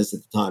mechanism is at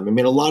the time.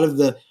 A lot of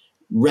the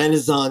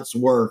Renaissance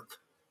work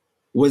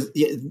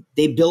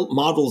they built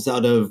models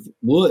out of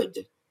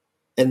wood,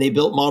 and they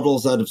built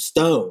models out of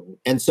stone.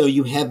 And so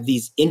you have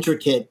these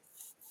intricate,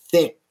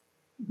 thick,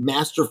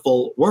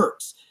 masterful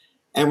works.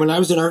 And when I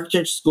was in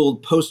architecture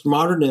school,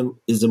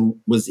 postmodernism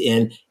was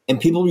in, and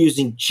people were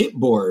using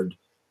chipboard,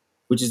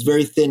 which is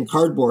very thin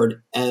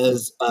cardboard,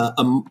 as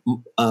a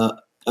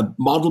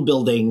model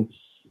building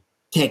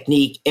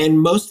technique. And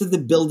most of the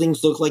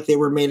buildings looked like they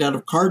were made out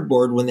of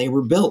cardboard when they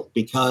were built,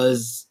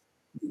 because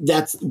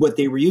that's what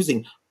they were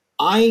using.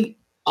 I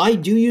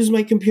do use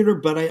my computer,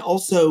 but I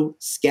also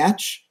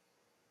sketch.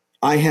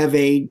 I have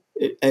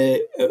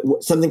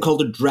something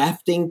called a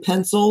drafting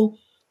pencil,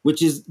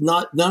 which is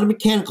not a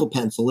mechanical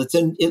pencil.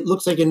 It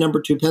looks like a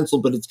number 2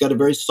 pencil, but it's got a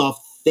very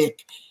soft,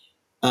 thick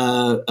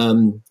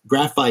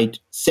graphite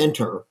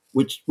center,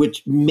 which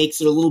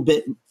makes it a little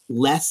bit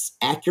less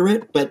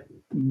accurate, but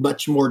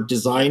much more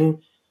design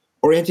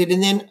oriented.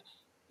 And then,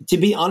 to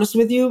be honest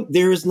with you,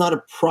 there is not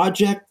a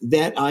project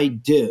that I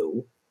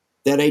do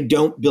that I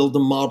don't build a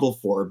model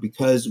for,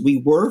 because we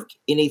work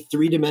in a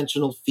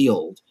 3-dimensional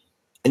field.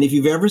 And if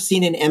you've ever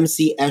seen an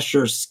MC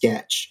Escher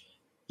sketch,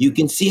 you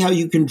can see how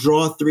you can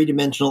draw a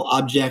 3-dimensional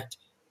object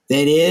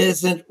that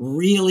isn't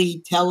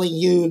really telling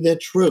you the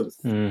truth.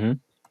 Mm-hmm.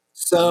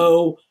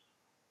 So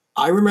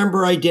I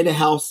remember I did a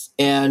house,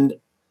 and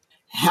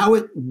how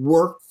it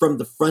worked from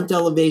the front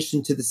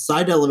elevation to the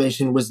side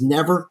elevation was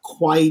never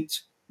quite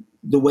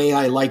the way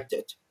I liked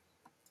it.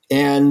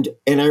 And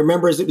I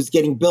remember as it was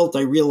getting built,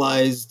 I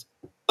realized,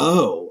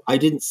 oh, I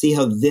didn't see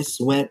how this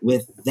went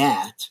with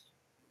that.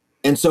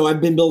 And so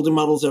I've been building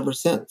models ever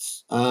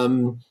since.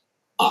 I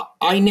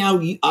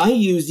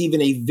use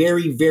even a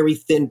very, very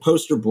thin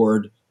poster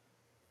board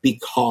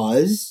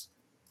because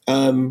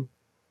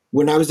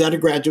when I was out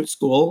of graduate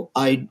school,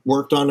 I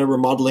worked on a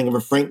remodeling of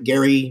a Frank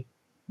Gehry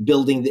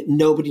building that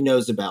nobody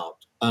knows about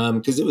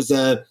because it was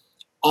a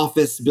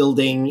office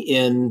building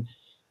in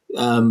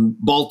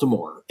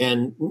Baltimore,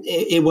 and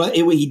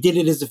he did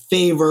it as a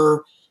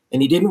favor,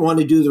 and he didn't want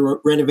to do the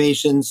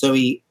renovation, so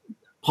he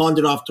pawned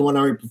it off to one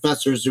of our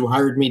professors who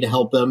hired me to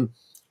help him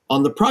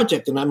on the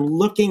project. And I'm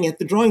looking at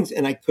the drawings,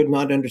 and I could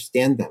not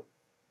understand them.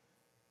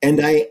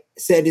 And I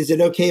said, "Is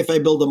it okay if I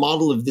build a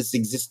model of this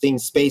existing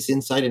space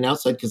inside and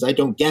outside? Because I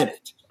don't get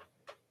it."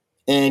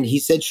 And he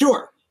said,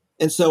 "Sure."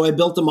 And so I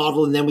built a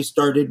model, and then we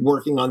started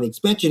working on the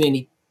expansion.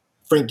 And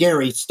Frank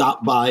Gehry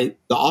stopped by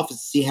the office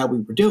to see how we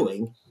were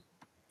doing.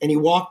 And he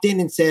walked in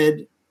and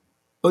said,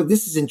 "Oh,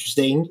 this is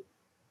interesting.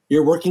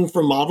 You're working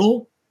for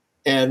Model?"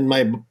 And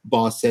my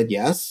boss said,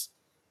 "Yes."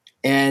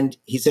 And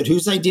he said,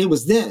 "Whose idea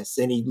was this?"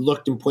 And he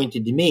looked and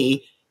pointed to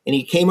me. And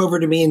he came over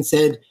to me and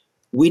said,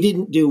 "We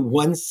didn't do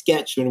one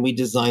sketch when we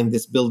designed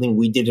this building.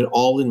 We did it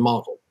all in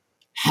Model.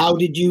 How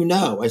did you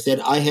know?" I said,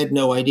 "I had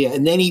no idea."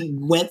 And then he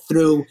went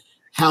through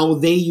how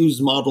they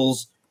use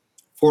models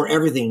for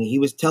everything. He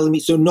was telling me,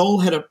 so Knoll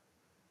had a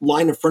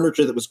line of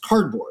furniture that was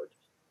cardboard,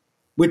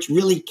 which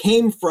really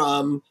came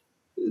from,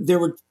 there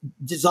were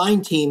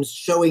design teams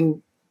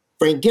showing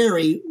Frank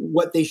Gehry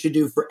what they should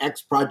do for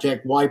X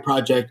project, Y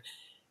project.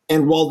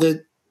 And while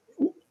the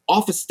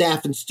office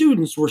staff and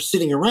students were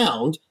sitting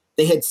around,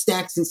 they had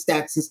stacks and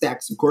stacks and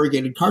stacks of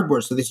corrugated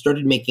cardboard. So they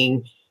started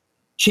making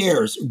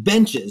chairs,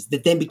 benches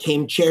that then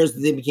became chairs,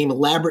 that then became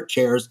elaborate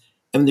chairs.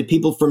 And the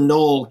people from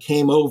Knoll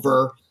came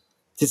over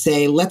to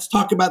say, "Let's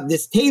talk about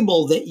this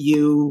table that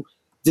you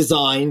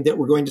designed that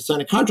we're going to sign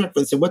a contract for."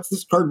 They said, "What's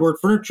this cardboard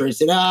furniture?" He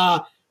said,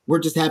 "We're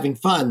just having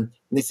fun."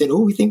 And they said,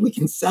 "Oh, we think we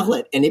can sell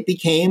it." And it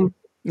became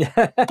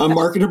a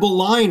marketable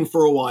line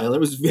for a while.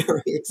 It was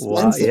very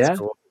expensive. Wow, yeah.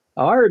 Cool.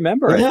 Oh, I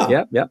remember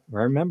Yeah. it. Yep. I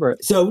remember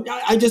it. So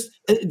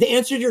the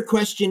answer to your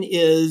question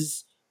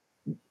is,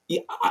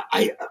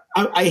 I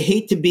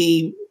hate to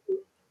be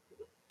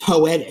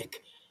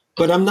poetic,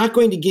 but I'm not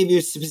going to give you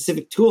a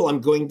specific tool.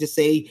 I'm going to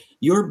say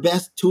your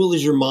best tool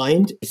is your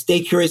mind.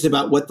 Stay curious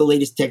about what the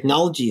latest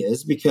technology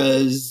is,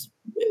 because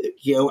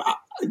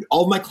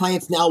all my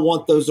clients now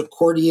want those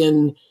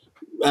accordion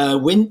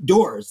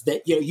doors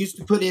that used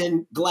to put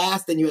in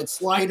glass, then you had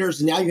sliders,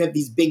 and now you have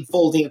these big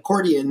folding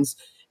accordions,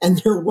 and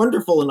they're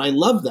wonderful, and I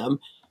love them.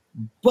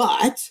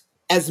 But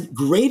as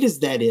great as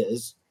that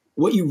is,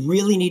 what you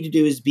really need to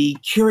do is be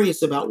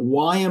curious about,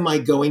 why am I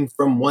going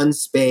from one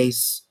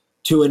space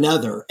to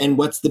another, and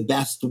what's the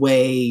best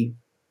way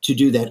to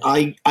do that?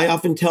 I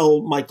often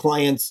tell my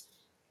clients,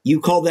 you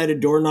call that a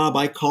doorknob,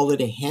 I call it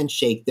a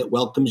handshake that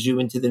welcomes you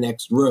into the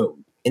next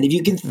room. And if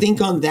you can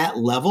think on that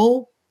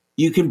level,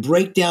 you can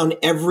break down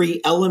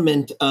every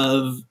element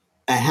of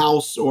a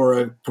house or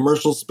a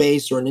commercial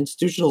space or an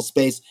institutional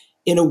space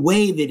in a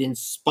way that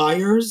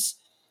inspires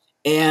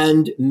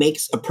and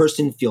makes a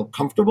person feel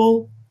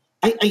comfortable.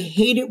 I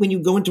hate it when you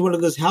go into one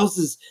of those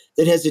houses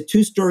that has a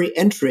 2-story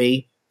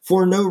entry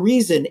for no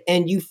reason,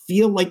 and you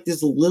feel like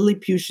this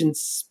Lilliputian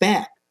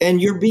speck,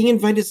 and you're being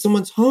invited to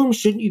someone's home.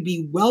 Shouldn't you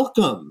be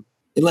welcome?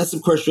 Unless,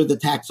 of course, you're the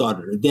tax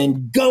auditor.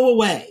 Then go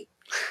away.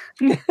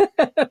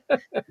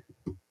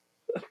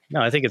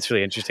 No, I think it's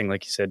really interesting,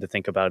 like you said, to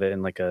think about it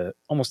in like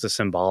almost a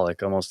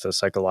symbolic, almost a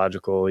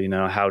psychological,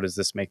 how does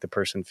this make the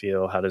person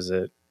feel? How does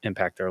it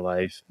impact their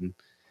life? And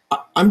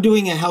I'm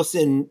doing a house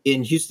in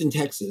Houston,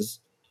 Texas,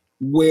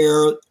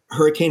 where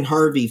Hurricane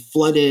Harvey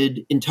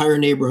flooded entire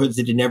neighborhoods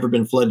that had never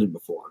been flooded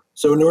before.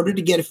 So in order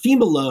to get a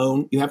FEMA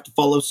loan, you have to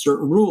follow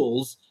certain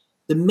rules.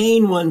 The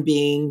main one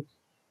being,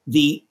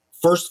 the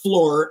first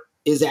floor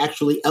is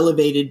actually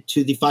elevated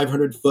to the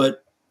 500-foot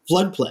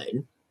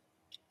floodplain.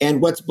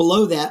 And what's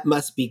below that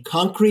must be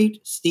concrete,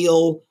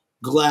 steel,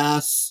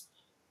 glass,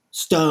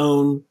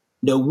 stone,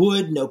 no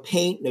wood, no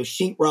paint, no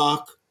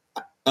sheetrock,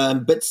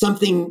 but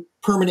something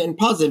permanent and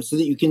positive, so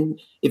that you can,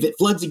 if it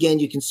floods again,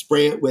 you can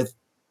spray it with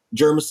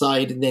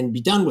germicide and then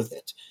be done with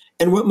it.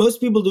 And what most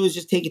people do is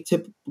just take a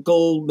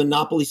typical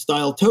Monopoly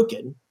style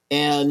token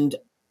and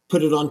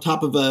put it on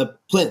top of a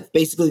plinth.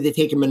 Basically, they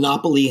take a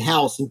Monopoly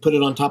house and put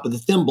it on top of the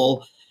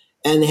thimble,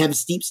 and they have a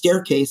steep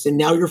staircase. And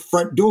now your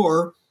front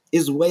door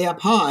is way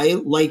up high,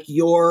 like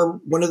you're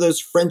one of those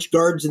French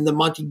guards in the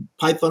Monty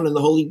Python and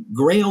the Holy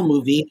Grail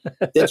movie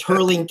that's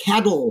hurling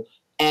cattle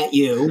at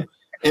you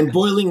and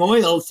boiling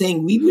oil,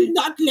 saying, "We will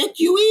not let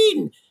you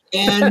in."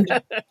 And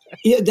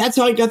that's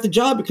how I got the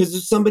job, because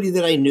there's somebody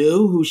that I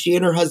knew who, she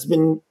and her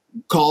husband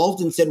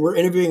called and said, "We're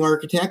interviewing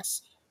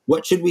architects.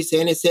 What should we say?"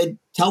 And I said,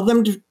 "Tell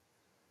them to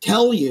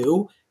tell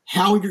you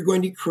how you're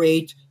going to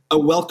create a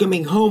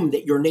welcoming home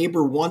that your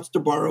neighbor wants to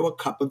borrow a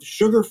cup of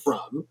sugar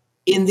from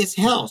in this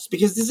house,"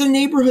 because there's a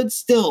neighborhood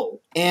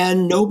still,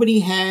 and nobody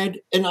had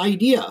an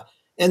idea.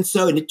 And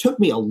it took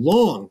me a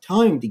long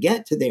time to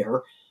get to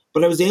there,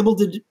 but I was able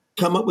to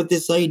come up with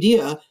this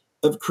idea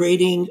of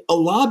creating a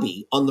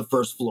lobby on the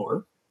first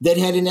floor that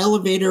had an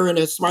elevator and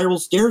a spiral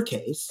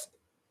staircase,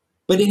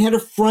 but it had a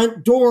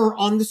front door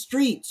on the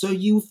street, so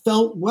you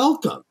felt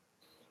welcome.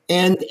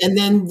 And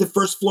then the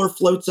first floor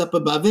floats up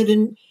above it,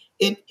 and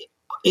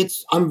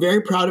it's I'm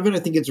very proud of it. I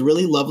think it's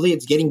really lovely.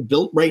 It's getting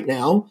built right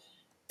now,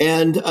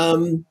 and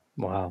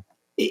Wow.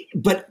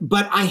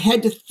 but I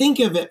had to think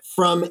of it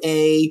from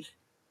I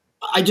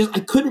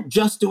couldn't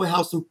just do a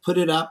house and put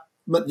it up,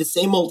 but the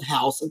same old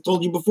house. I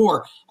told you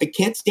before, I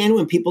can't stand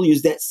when people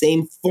use that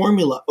same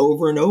formula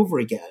over and over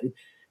again.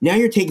 Now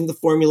you're taking the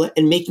formula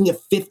and making a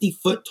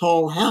 50-foot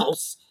tall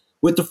house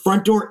with the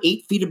front door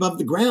 8 feet above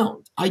the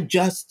ground. It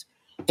just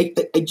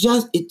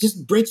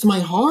breaks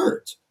my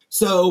heart.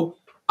 So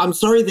I'm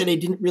sorry that I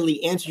didn't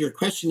really answer your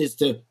question as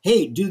to,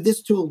 hey, do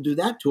this tool, do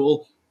that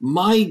tool.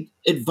 My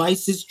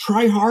advice is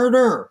try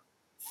harder.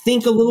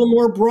 Think a little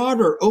more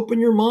broader. Open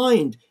your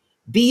mind.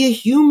 Be a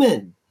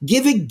human.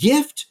 Give a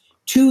gift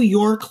to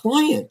your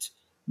client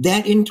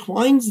that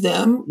entwines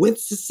them with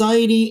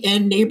society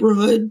and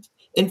neighborhood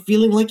and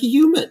feeling like a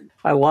human.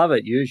 I love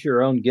it. Use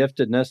your own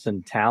giftedness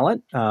and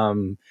talent,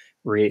 and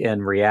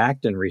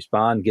react and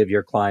respond. Give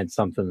your client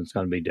something that's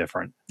going to be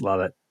different. Love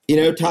it. You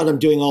know, Todd, I'm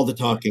doing all the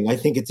talking. I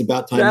think it's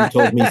about time you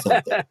told me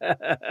something.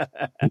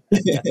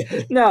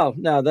 No,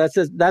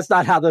 that's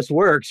not how this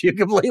works. You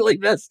completely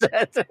missed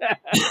it.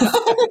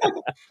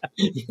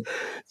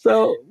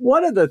 So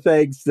one of the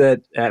things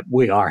that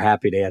we are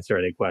happy to answer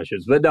any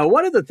questions, but no,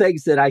 one of the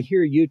things that I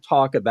hear you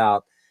talk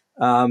about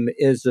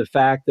is the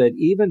fact that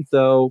even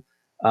though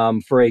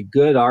for a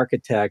good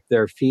architect,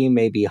 their fee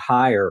may be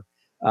higher,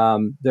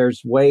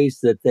 there's ways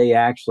that they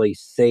actually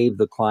save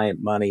the client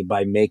money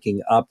by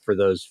making up for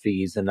those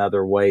fees in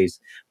other ways.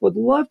 Would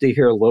love to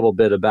hear a little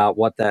bit about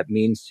what that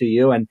means to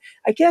you. And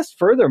I guess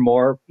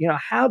furthermore,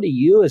 how do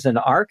you as an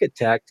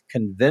architect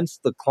convince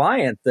the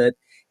client that,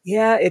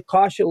 yeah, it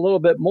costs you a little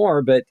bit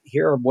more, but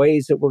here are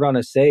ways that we're going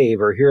to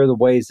save, or here are the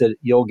ways that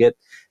you'll get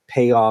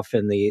payoff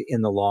in the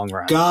long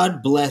run?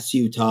 God bless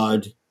you,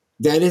 Todd.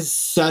 That is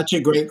such a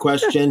great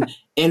question.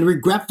 And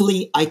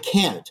regretfully, I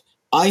can't.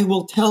 I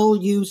will tell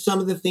you some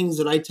of the things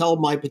that I tell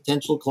my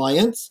potential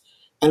clients,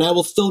 and I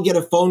will still get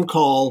a phone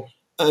call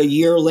a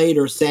year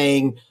later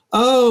saying,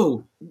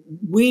 oh,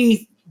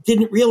 we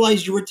didn't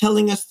realize you were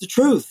telling us the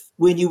truth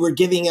when you were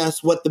giving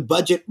us what the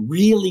budget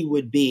really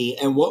would be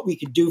and what we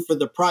could do for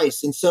the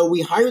price. And so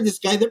we hired this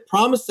guy that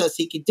promised us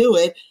he could do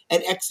it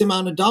at X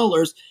amount of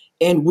dollars,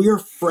 and we're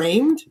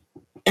framed,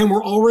 and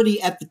we're already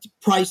at the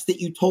price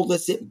that you told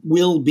us it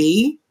will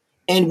be.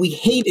 And we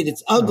hate it.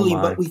 It's ugly,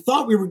 but we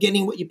thought we were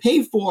getting what you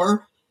pay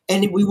for,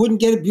 and we wouldn't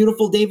get a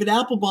beautiful David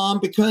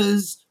Applebaum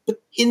but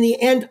in the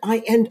end,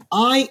 I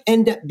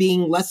end up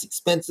being less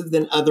expensive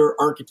than other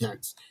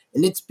architects.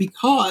 And it's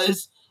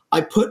because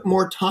I put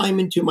more time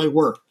into my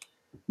work.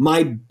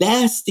 My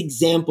best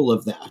example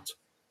of that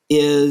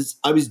is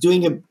I was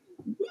doing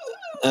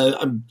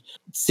I'm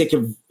sick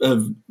of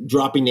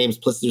dropping names,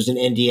 plus there's an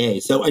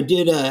NDA. So I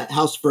did a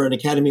house for an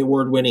Academy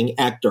Award-winning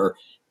actor,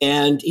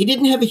 and he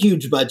didn't have a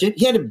huge budget.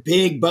 He had a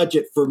big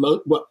budget for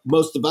what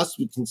most of us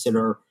would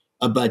consider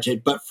a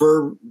budget, but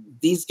for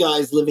these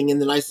guys living in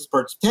the nicest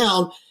parts of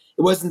town,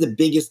 it wasn't the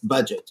biggest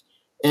budget.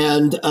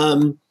 And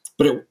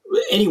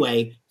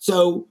anyway,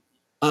 so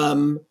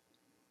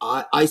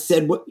I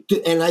said,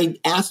 and I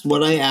asked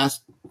what I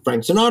asked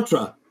Frank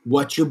Sinatra,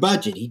 what's your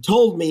budget? He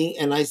told me,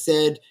 and I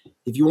said,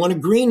 if you want a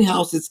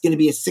greenhouse, it's going to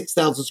be a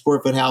 6,000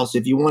 square foot house.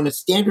 If you want a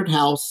standard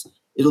house,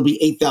 it'll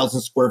be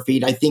 8,000 square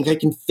feet. I think I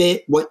can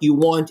fit what you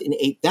want in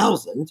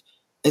 8,000.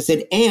 I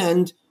said,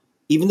 and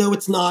even though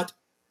it's not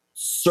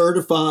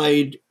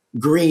certified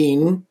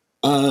green,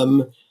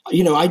 I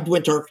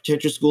went to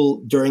architecture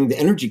school during the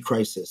energy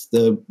crisis,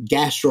 the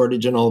gas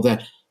shortage and all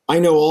that. I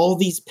know all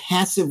these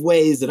passive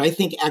ways that I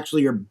think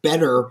actually are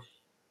better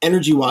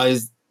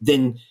energy-wise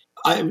than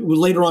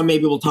later on.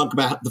 Maybe we'll talk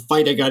about the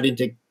fight I got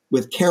into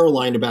with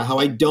Caroline about how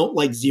I don't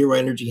like zero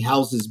energy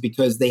houses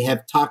because they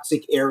have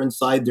toxic air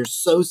inside. They're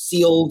so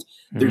sealed.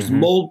 There's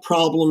mold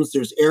problems.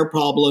 There's air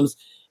problems.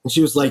 And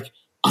she was like,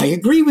 I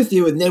agree with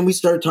you. And then we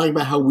started talking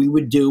about how we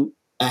would do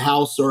a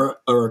house or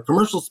a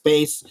commercial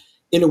space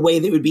in a way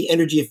that would be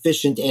energy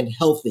efficient and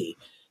healthy.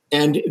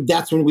 And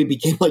that's when we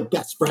became like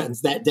best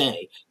friends that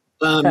day.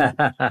 Awesome.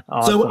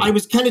 So I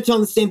was kind of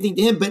telling the same thing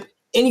to him. But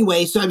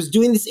anyway, so I was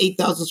doing this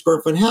 8,000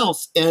 square foot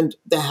house, and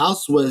the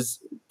house was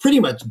pretty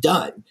much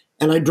done.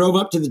 And I drove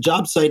up to the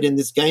job site, and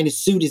this guy in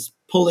his suit is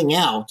pulling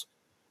out.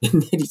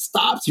 And then he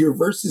stops, he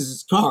reverses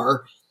his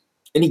car,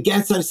 and he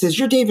gets out and says,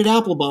 you're David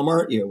Applebaum,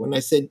 aren't you? And I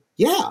said,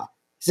 yeah.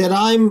 He said,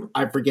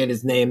 I forget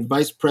his name,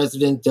 vice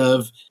president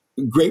of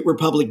Great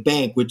Republic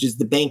Bank, which is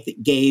the bank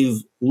that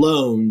gave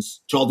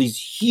loans to all these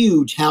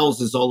huge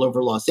houses all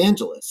over Los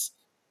Angeles.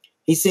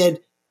 He said,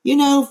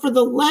 for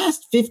the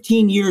last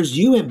 15 years,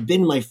 you have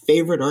been my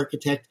favorite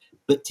architect,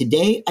 but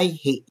today I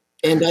hate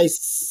you. And I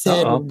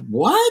said,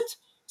 what?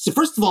 So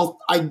first of all,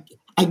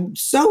 I'm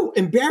so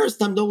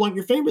embarrassed I'm no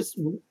longer famous.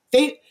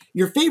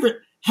 Your favorite.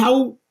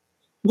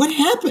 What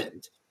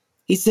happened?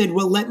 He said,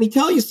 well, let me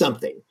tell you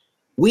something.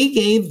 We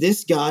gave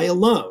this guy a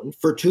loan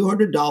for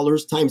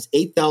 $200 times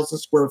 8,000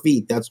 square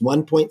feet. That's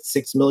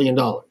 $1.6 million.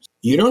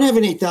 You don't have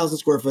an 8,000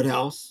 square foot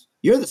house.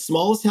 You're the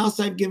smallest house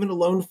I've given a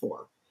loan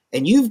for.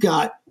 And you've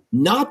got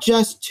not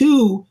just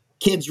 2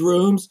 kids'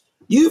 rooms,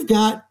 you've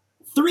got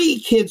 3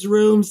 kids'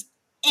 rooms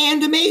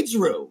and a maid's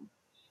room.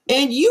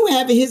 And you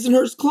have a his and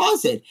hers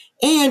closet.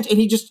 And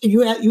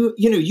you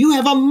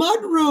have a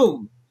mud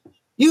room.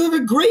 You have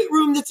a great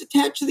room that's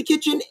attached to the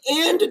kitchen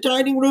and a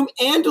dining room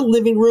and a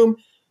living room.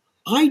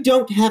 I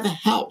don't have a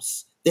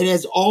house that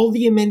has all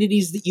the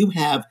amenities that you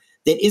have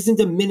that isn't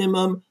a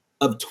minimum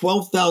of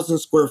 12,000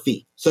 square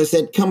feet. So I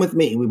said, come with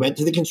me. We went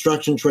to the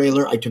construction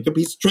trailer. I took a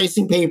piece of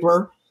tracing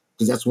paper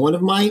because that's one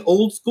of my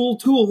old school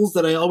tools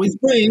that I always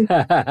bring.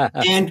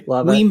 And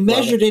we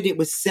measured it. It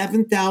was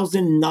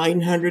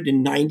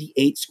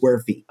 7,998 square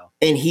feet.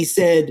 And he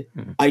said,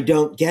 I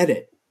don't get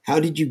it. How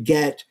did you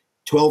get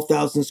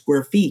 12,000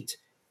 square feet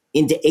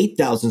into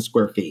 8,000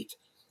 square feet?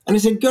 And I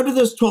said, go to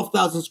those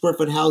 12,000 square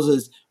foot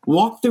houses,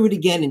 walk through it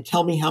again and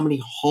tell me how many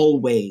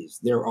hallways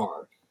there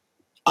are.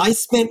 I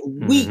spent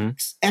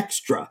weeks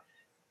extra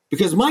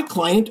because my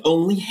client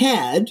only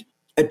had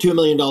a $2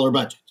 million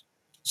budget.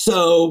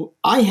 So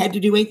I had to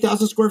do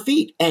 8,000 square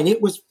feet and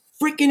it was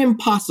freaking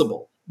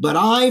impossible. But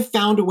I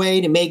found a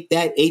way to make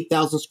that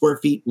 8,000 square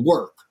feet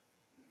work.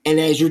 And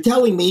as you're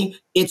telling me,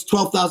 it's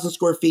 12,000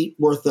 square feet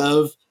worth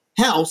of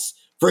house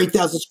for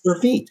 8,000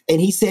 square feet.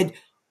 And he said,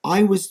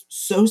 I was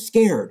so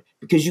scared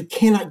because you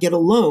cannot get a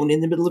loan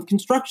in the middle of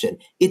construction.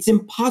 It's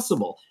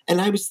impossible. And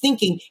I was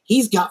thinking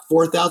he's got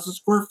 4,000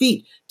 square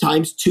feet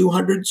times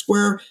 $200 a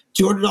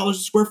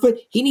square foot.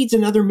 He needs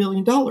another $1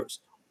 million.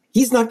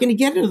 He's not going to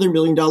get another $1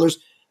 million.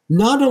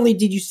 Not only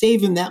did you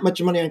save him that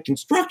much money on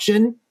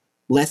construction,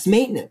 less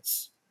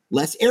maintenance,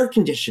 less air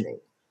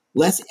conditioning,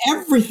 less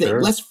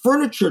everything, less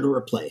furniture to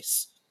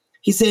replace.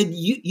 He said,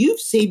 you've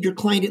saved your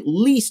client at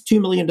least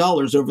 $2 million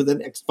over the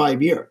next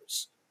 5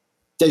 years.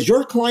 Does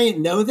your client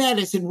know that?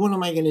 I said, what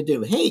am I going to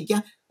do? Hey,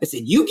 I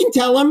said, you can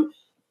tell him.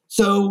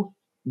 So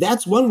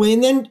that's one way.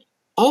 And then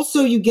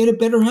also you get a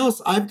better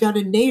house. I've got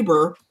a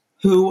neighbor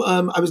who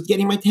I was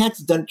getting my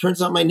taxes done.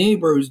 Turns out my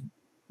neighbor who's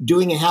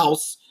doing a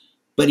house,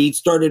 but he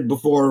started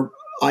before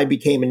I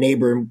became a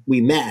neighbor and we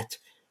met.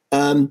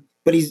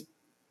 But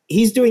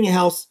he's doing a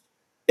house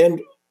and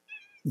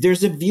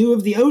there's a view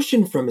of the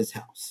ocean from his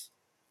house.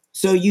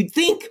 So you'd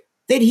think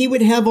that he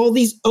would have all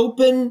these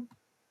open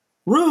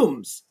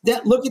rooms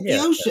that look at the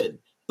ocean.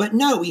 But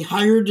no, he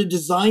hired a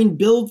design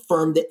build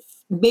firm that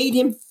made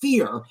him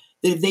fear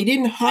that if they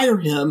didn't hire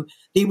him,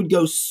 they would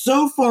go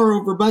so far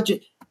over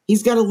budget.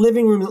 He's got a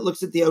living room that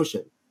looks at the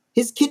ocean.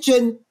 His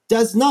kitchen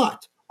does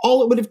not.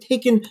 All it would have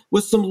taken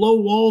was some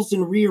low walls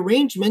and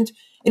rearrangement,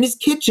 and his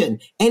kitchen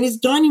and his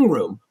dining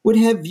room would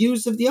have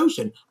views of the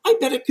ocean. I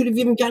bet it could have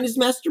even gotten his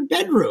master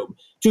bedroom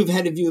to have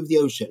had a view of the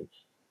ocean.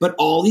 But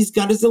all he's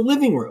got is a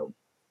living room.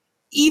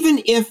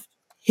 Even if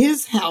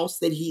his house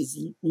that he's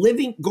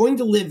going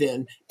to live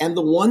in and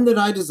the one that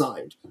I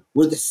designed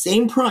were the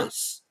same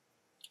price,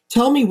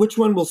 tell me which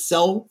one will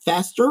sell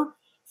faster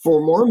for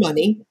more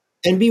money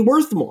and be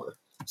worth more.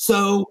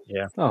 So,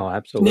 oh,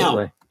 absolutely.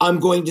 Now, I'm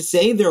going to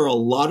say there are a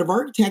lot of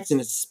architects, and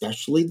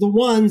especially the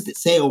ones that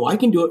say, oh, I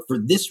can do it for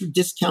this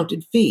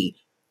discounted fee.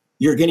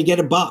 You're going to get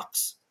a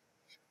box.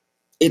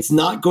 It's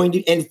not going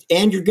to,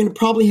 and you're going to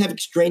probably have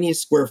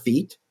extraneous square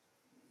feet.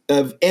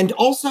 And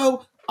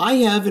also, I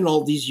have in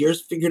all these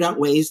years figured out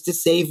ways to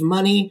save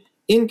money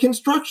in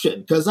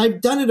construction because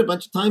I've done it a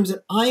bunch of times and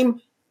I'm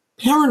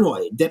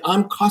paranoid that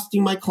I'm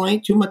costing my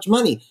client too much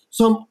money.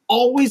 So I'm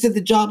always at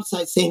the job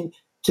site saying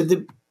to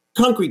the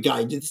concrete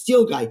guy, to the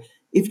steel guy,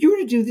 if you were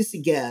to do this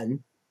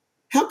again,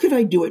 how could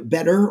I do it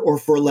better or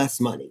for less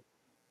money?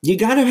 You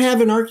got to have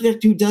an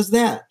architect who does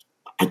that.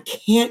 I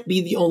can't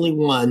be the only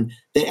one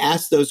that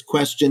asks those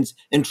questions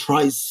and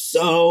tries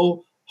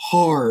so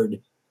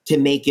hard to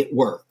make it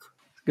work.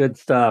 Good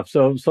stuff.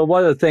 So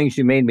one of the things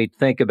you made me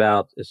think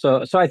about,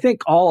 so I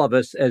think all of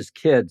us as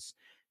kids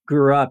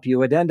grew up, you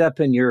would end up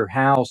in your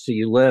house so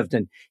you lived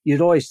and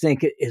you'd always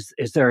think,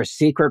 is there a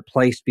secret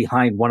place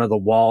behind one of the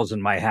walls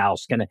in my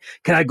house? Can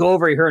I go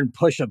over here and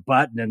push a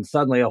button and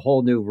suddenly a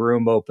whole new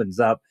room opens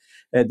up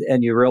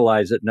and you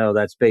realize that no,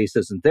 that space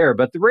isn't there.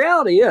 But the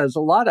reality is a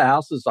lot of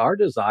houses are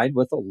designed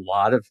with a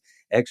lot of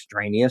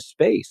extraneous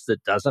space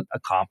that doesn't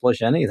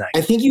accomplish anything. I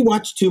think you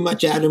watched too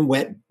much Adam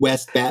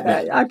West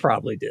Batman. I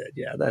probably did.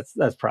 Yeah,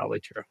 that's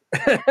probably true.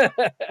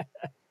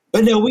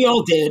 But no, we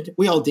all did.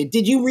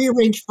 Did you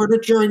rearrange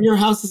furniture in your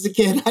house as a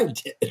kid? I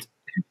did.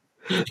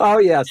 Oh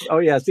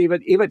yes.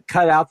 Even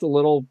cut out the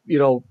little,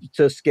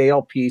 to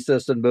scale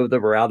pieces and move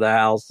them around the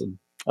house. And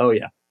oh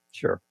yeah,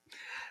 sure.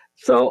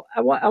 So I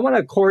want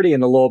to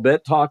accordion a little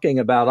bit, talking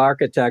about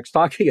architects,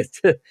 talk a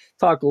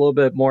little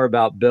bit more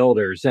about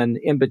builders, and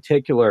in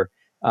particular,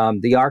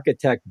 the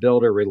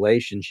architect-builder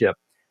relationship.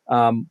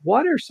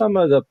 What are some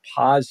of the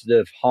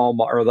positive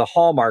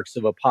hallmarks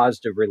of a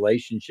positive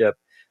relationship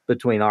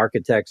between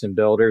architects and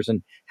builders,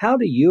 and how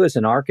do you as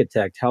an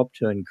architect help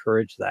to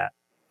encourage that?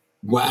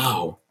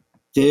 Wow,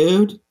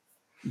 dude.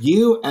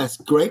 You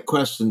ask great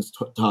questions,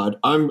 Todd.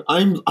 I'm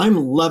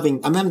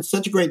loving. I'm having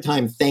such a great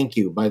time. Thank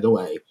you, by the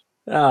way.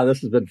 This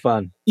has been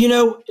fun. You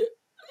know,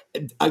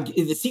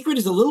 the secret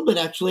is a little bit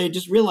actually. I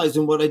just realized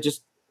in what I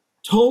just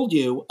told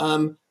you.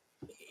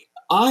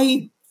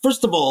 I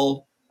first of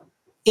all,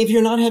 if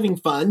you're not having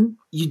fun,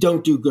 you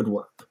don't do good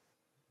work.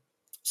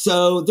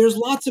 So there's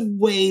lots of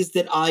ways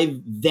that I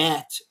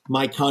vet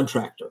my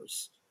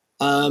contractors.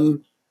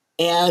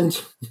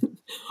 And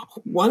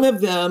one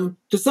of them,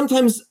 because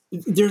sometimes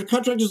there are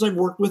contractors I've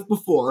worked with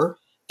before,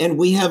 and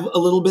we have a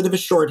little bit of a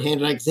shorthand.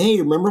 And I can say,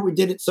 hey, remember we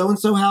did it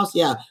so-and-so house?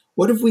 Yeah.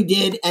 What if we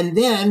did? And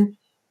then,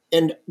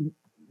 and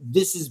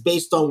this is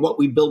based on what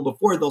we built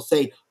before, they'll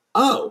say,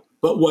 oh,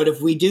 but what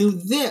if we do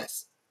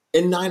this?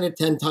 And 9 or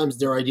 10 times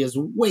their idea is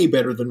way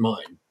better than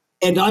mine.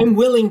 And I'm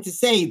willing to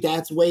say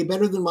that's way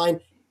better than mine.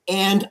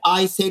 And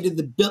I say to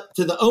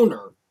the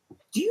owner,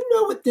 do you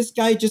know what this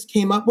guy just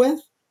came up with?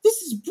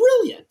 This is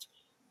brilliant.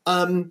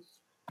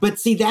 But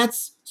see,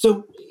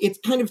 so it's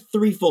kind of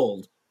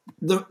threefold.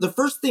 The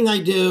first thing I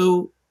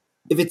do,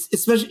 if it's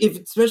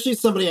especially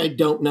somebody I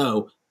don't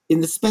know,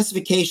 in the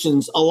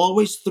specifications, I'll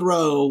always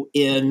throw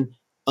in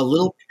a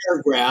little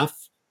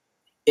paragraph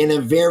in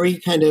a very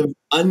kind of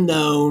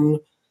unknown.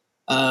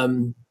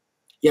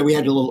 Yeah, we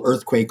had a little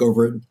earthquake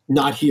over it,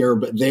 not here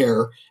but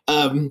there.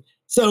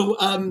 So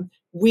I'll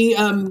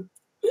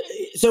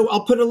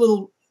put a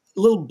little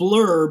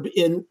blurb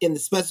in the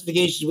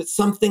specifications with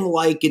something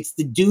like it's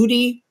the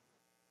duty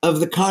of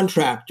the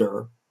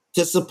contractor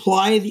to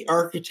supply the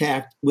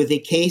architect with a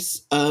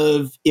case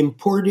of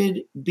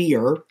imported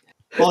beer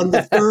on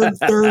the third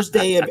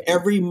Thursday of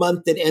every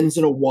month that ends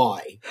in a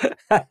Y.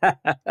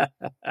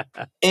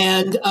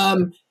 And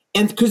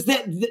because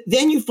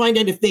then you find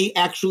out if they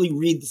actually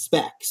read the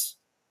specs.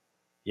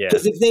 Yeah.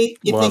 Because if they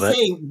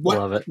say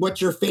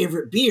what's your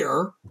favorite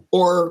beer,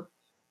 or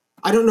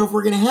I don't know if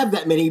we're going to have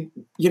that many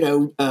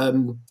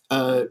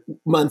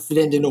months that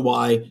end in a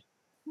Y.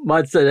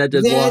 Months that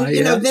ended in Y.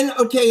 Then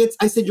okay.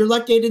 I said you're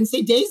lucky I didn't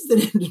say days that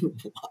ended in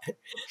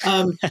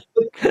Y.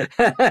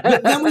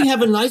 But then we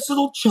have a nice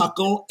little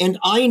chuckle, and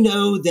I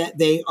know that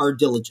they are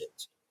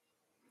diligent,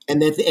 and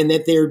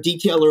that they're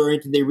detail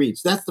oriented. They read.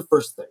 So that's the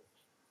first thing.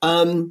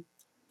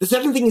 The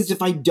second thing is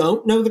if I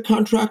don't know the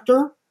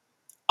contractor,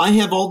 I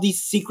have all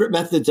these secret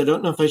methods. I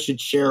don't know if I should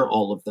share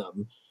all of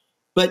them,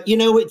 but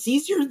it's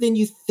easier than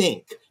you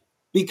think,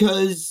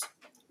 because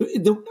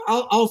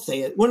I'll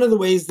say it. One of the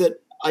ways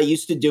that I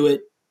used to do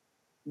it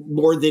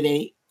more than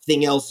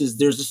anything else is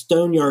there's a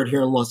stone yard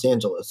here in Los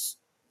Angeles.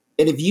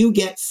 And if you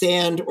get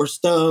sand or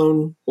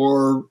stone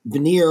or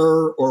veneer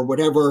or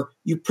whatever,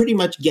 you pretty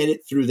much get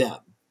it through them.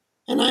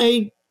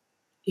 And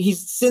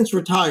he's since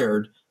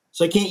retired,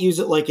 so I can't use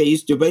it like I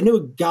used to, but I knew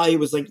a guy who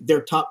was like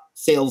their top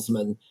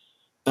salesman.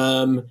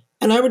 And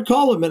I would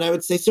call him and I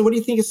would say, so what do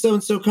you think of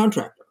so-and-so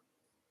contractor?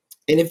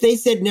 And if they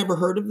said never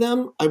heard of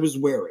them, I was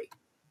wary.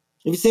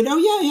 If he said, oh,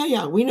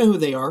 yeah, we know who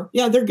they are.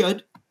 Yeah, they're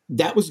good.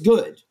 That was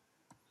good.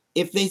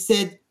 If they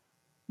said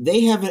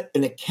they have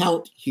an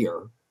account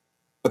here,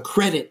 a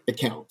credit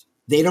account,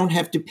 they don't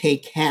have to pay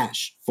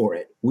cash for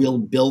it, we'll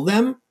bill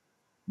them,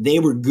 they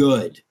were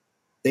good.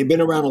 They've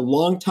been around a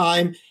long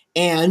time.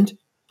 And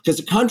because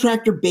a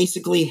contractor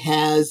basically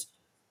has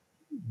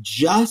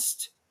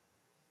just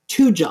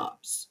 2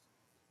 jobs: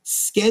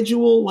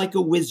 schedule like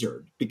a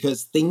wizard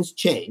because things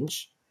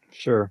change.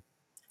 Sure.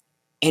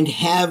 And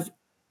have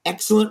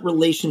excellent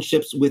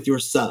relationships with your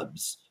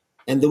subs.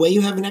 And the way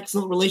you have an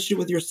excellent relationship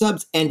with your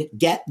subs and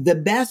get the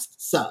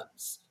best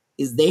subs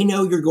is they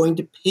know you're going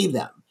to pay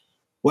them.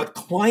 What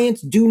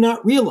clients do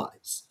not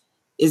realize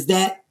is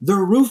that the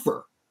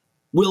roofer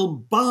will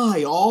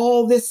buy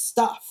all this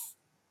stuff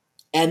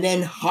and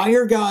then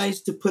hire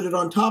guys to put it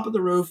on top of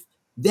the roof.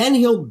 Then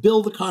he'll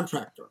bill the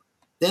contractor.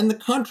 Then the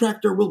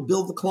contractor will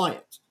bill the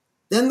client.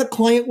 Then the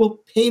client will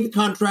pay the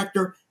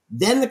contractor.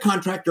 Then the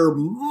contractor,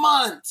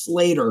 months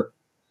later,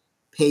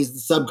 pays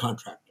the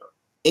subcontractor.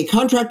 A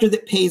contractor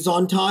that pays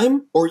on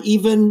time or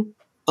even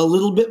a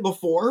little bit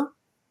before,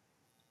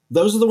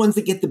 those are the ones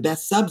that get the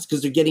best subs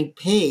because they're getting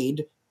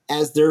paid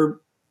as they're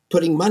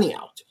putting money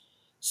out.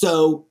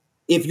 So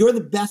if you're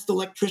the best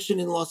electrician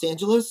in Los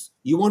Angeles,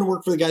 you want to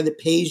work for the guy that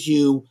pays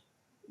you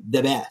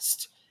the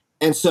best.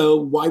 And so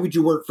why would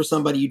you work for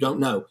somebody you don't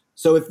know?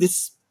 So if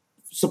this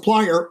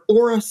supplier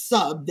or a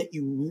sub that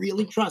you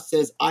really trust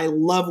says, I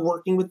love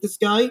working with this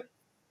guy,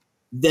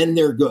 then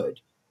they're good.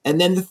 And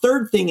then the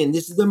third thing, and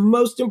this is the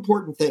most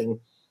important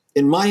thing,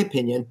 in my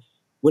opinion,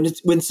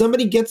 when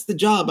somebody gets the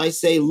job, I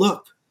say,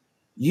 look,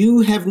 you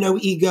have no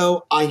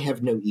ego, I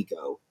have no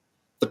ego.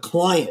 The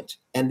client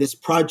and this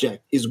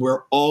project is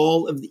where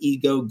all of the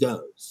ego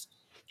goes.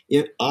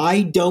 If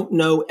I don't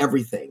know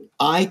everything,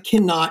 I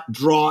cannot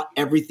draw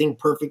everything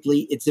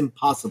perfectly. It's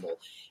impossible.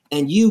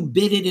 And you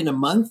bid it in a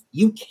month,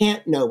 you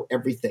can't know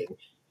everything.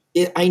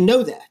 I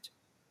know that.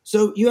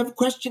 So you have a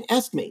question,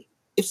 ask me.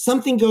 If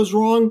something goes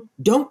wrong,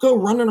 don't go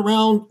running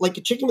around like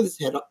a chicken with his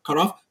head cut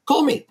off.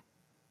 Call me.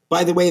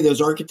 By the way,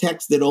 those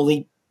architects that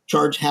only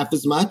charge half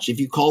as much, if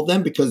you call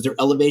them because their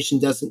elevation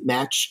doesn't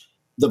match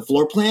the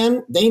floor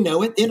plan, they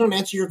know it. They don't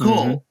answer your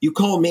call. Mm-hmm. You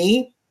call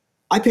me,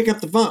 I pick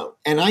up the phone,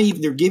 and I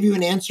either give you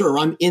an answer or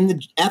I'm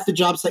at the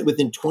job site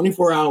within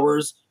 24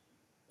 hours.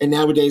 And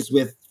nowadays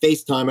with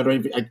FaceTime,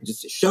 I can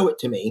just show it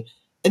to me,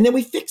 and then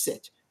we fix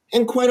it.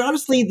 And quite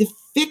honestly, the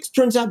fix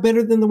turns out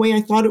better than the way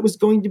I thought it was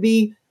going to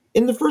be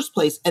in the first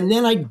place. And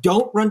then I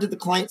don't run to the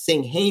client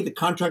saying, hey, the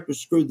contractor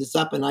screwed this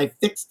up and I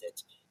fixed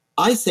it.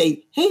 I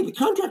say, hey, the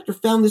contractor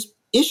found this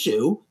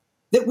issue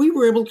that we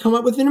were able to come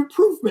up with an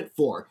improvement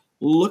for.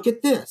 Look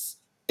at this.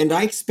 And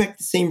I expect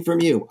the same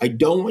from you. I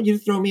don't want you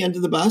to throw me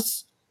under the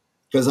bus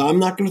because I'm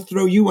not going to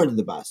throw you under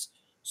the bus.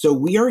 So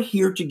we are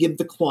here to give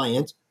the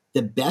client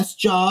the best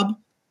job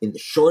in the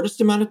shortest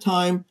amount of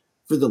time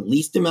for the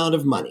least amount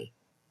of money.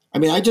 I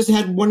mean, I just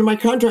had one of my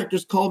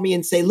contractors call me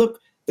and say, look,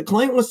 the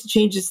client wants to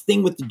change this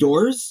thing with the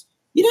doors.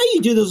 You know how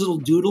you do those little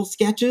doodle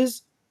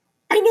sketches?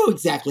 I know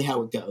exactly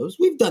how it goes.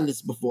 We've done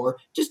this before.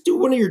 Just do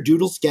one of your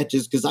doodle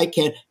sketches because I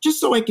can, just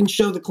so I can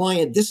show the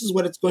client this is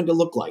what it's going to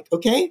look like.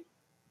 Okay?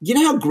 You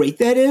know how great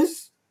that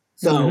is?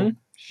 So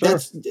Sure.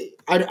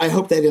 I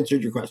hope that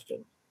answered your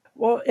question.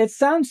 Well, it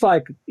sounds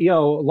like, a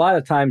lot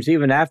of times,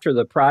 even after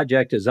the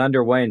project is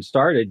underway and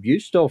started, you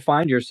still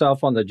find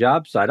yourself on the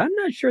job site. I'm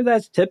not sure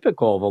that's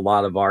typical of a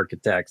lot of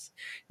architects.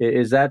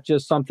 Is that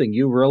just something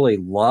you really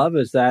love?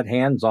 Is that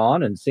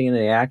hands-on and seeing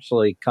it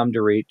actually come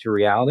to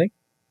reality?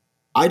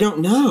 I don't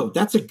know.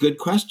 That's a good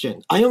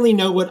question. I only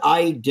know what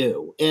I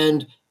do.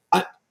 And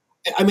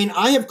I mean,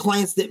 I have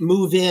clients that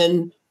move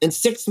in and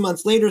 6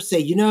 months later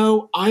say,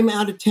 I'm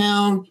out of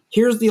town.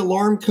 Here's the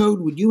alarm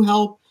code. Would you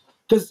help?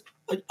 Because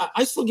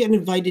I still get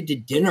invited to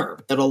dinner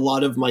at a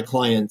lot of my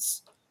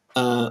clients'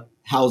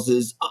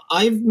 houses.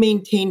 I've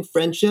maintained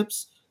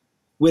friendships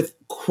with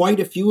quite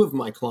a few of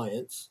my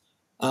clients.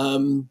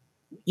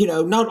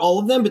 Not all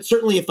of them, but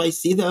certainly if I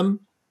see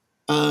them,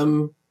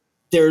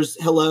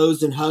 there's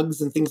hellos and hugs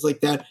and things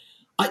like that.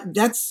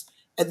 That's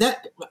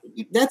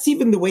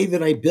even the way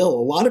that I bill.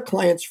 A lot of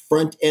clients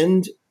front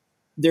end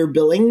their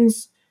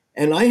billings,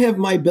 and I have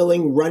my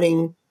billing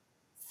running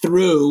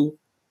through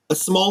a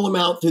small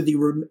amount through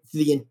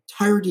the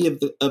entirety of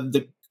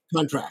the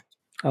contract.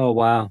 Oh,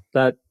 wow.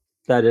 That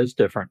is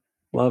different.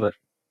 Love it.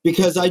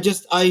 Because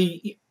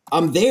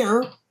I'm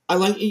there. I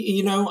like,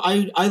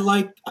 I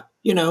like,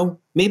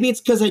 maybe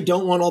it's because I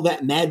don't want all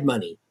that mad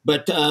money,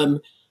 but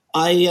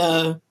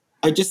I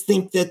just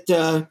think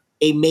that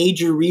a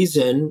major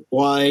reason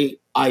why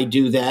I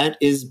do that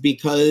is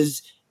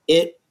because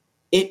it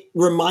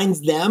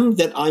reminds them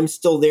that I'm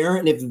still there,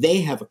 and if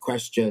they have a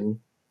question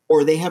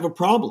or they have a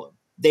problem,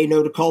 they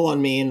know to call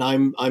on me, and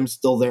I'm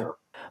still there.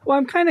 Well,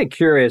 I'm kind of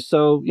curious.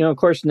 So, of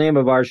course, the name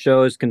of our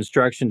show is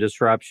Construction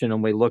Disruption,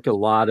 and we look at a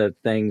lot of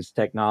things,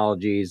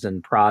 technologies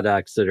and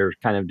products that are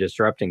kind of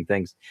disrupting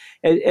things.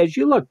 As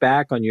you look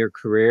back on your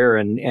career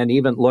and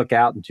even look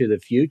out into the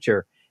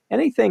future,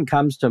 anything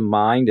comes to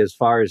mind as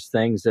far as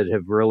things that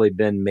have really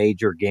been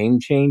major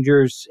game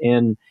changers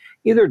in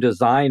either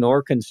design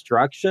or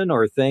construction,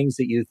 or things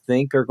that you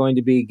think are going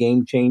to be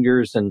game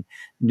changers and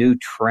new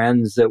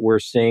trends that we're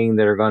seeing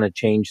that are going to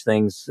change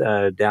things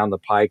down the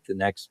pike the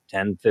next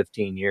 10,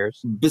 15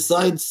 years?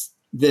 Besides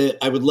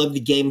I would love the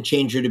game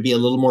changer to be a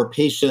little more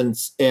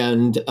patience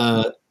and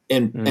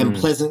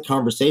pleasant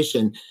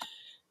conversation.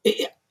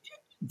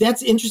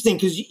 That's interesting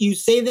because you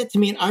say that to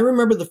me, and I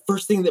remember the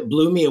first thing that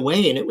blew me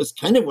away, and it was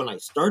kind of when I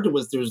started,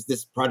 was there's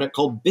this product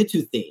called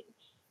Bituthene,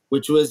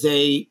 which was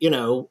an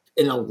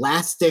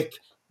elastic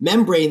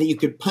membrane that you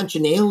could punch a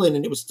nail in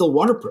and it was still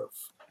waterproof.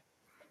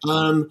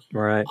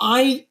 Right.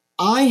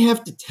 I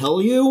have to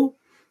tell you,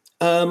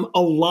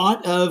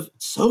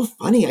 so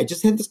funny. I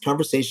just had this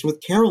conversation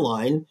with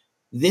Caroline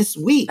this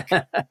week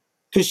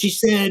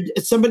because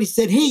somebody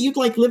said, hey, you'd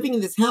like living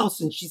in this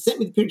house. And she sent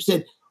me the picture,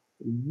 said,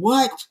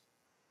 what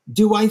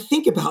do I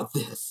think about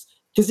this?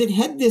 Because it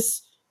had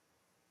this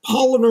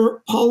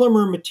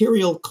polymer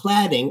material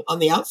cladding on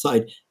the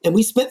outside. And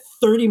we spent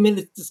 30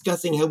 minutes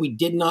discussing how we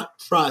did not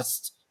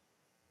trust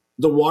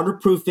the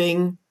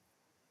waterproofing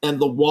and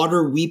the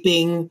water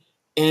weeping,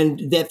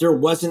 and that there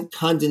wasn't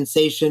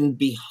condensation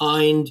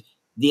behind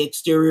the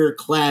exterior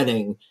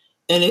cladding.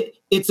 And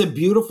it's a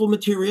beautiful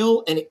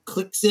material and it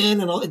clicks in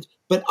and all,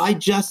 but I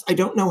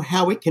don't know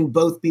how it can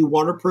both be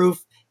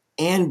waterproof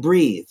and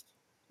breathe.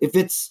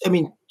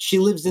 She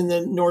lives in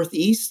the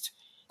Northeast,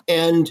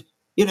 and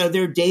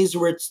there are days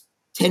where it's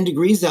 10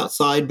 degrees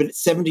outside, but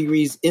it's 7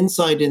 degrees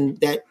inside, and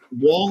that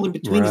wall in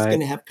between is going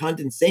to have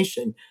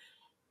condensation.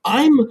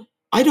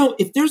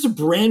 If there's a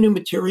brand new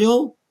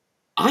material,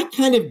 I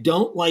kind of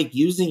don't like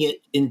using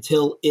it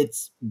until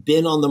it's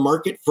been on the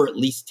market for at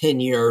least 10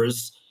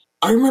 years.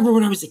 I remember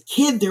when I was a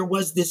kid, there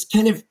was this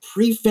kind of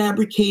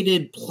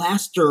prefabricated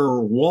plaster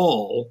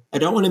wall. I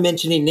don't want to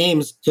mention any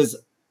names because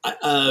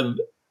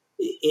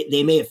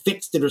they may have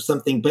fixed it or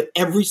something, but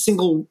every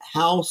single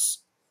house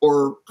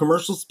or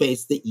commercial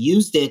space that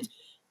used it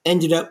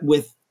ended up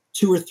with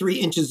 2 or 3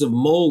 inches of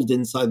mold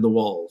inside the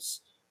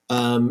walls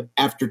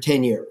after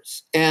 10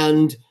 years.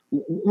 And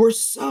we're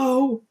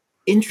so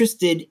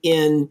interested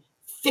in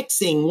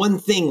fixing one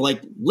thing,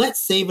 like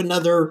let's save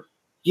another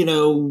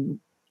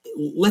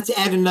let's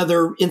add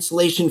another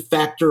insulation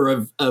factor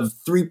of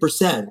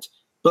 3%.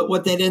 But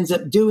what that ends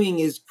up doing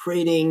is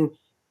creating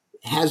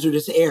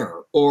hazardous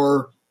air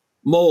or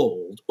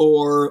mold,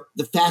 or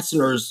the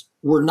fasteners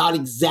were not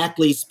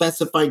exactly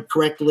specified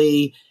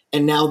correctly,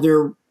 and now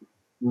they're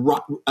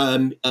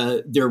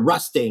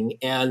rusting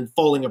and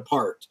falling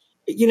apart.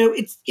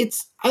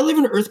 It's I live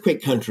in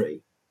earthquake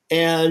country,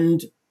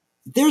 and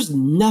there's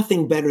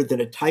nothing better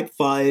than a type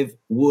 5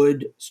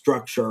 wood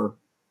structure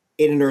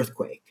in an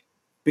earthquake,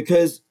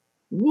 because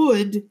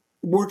wood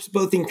works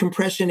both in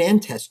compression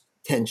and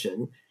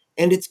tension,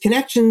 and its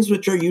connections,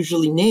 which are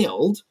usually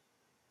nailed,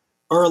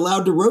 are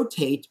allowed to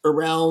rotate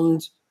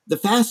around the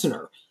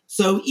fastener.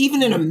 So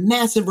even in a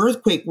massive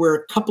earthquake where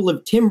a couple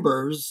of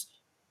timbers,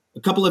 a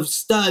couple of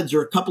studs,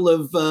 or a couple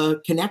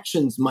of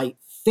connections might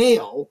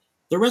fail,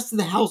 the rest of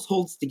the house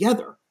holds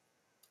together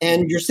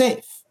and you're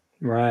safe.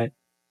 Right.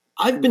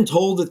 I've been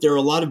told that there are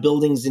a lot of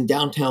buildings in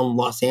downtown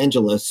Los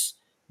Angeles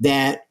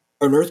that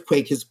an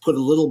earthquake has put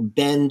a little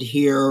bend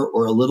here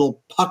or a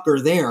little pucker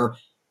there.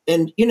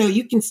 And,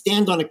 you can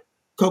stand on a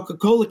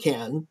Coca-Cola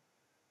can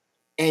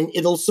and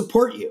it'll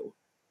support you.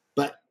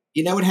 But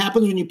you know what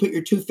happens when you put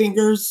your two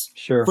fingers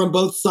from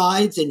both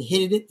sides and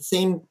hit it at the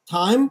same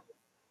time?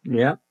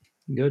 Yeah,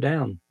 go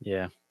down.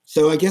 Yeah.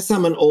 So I guess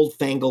I'm an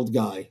old-fangled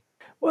guy.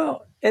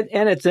 Well,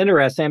 and it's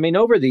interesting. I mean,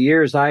 over the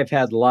years, I've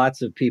had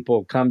lots of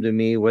people come to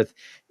me with,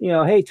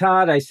 hey,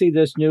 Todd, I see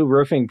this new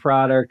roofing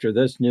product or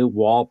this new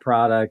wall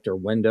product or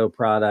window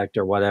product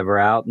or whatever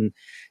out. And,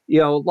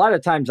 a lot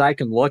of times I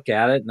can look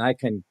at it and I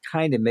can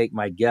kind of make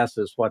my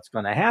guesses what's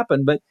going to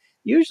happen. But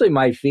usually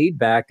my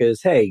feedback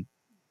is, hey,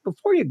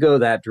 before you go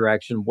that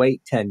direction,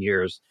 wait 10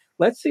 years.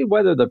 Let's see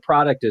whether the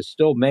product is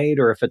still made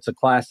or if it's a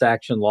class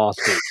action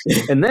lawsuit.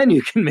 And then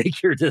you can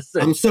make your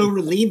decision. I'm so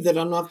relieved that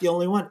I'm not the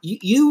only one.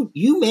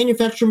 You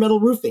manufacture metal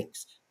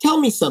roofings. Tell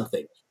me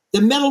something.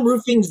 The metal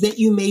roofings that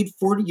you made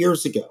 40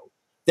 years ago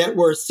that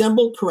were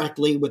assembled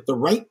correctly with the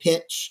right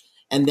pitch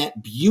and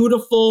that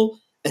beautiful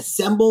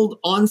assembled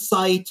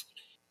on-site,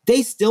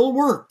 they still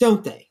work,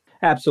 don't they?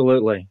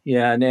 Absolutely.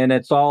 Yeah. And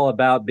it's all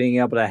about being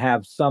able to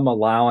have some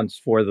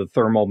allowance for the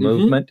thermal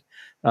movement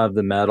of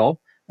the metal,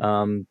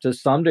 to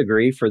some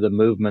degree for the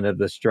movement of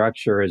the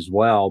structure as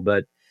well.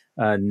 But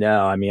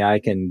no, I mean,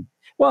 in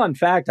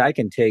fact, I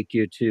can take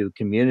you to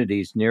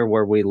communities near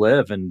where we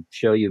live and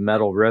show you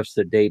metal roofs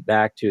that date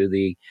back to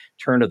the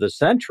turn of the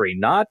century,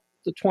 not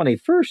the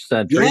 21st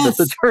century, but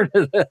the turn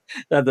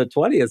of the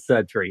 20th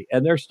century.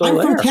 And they're still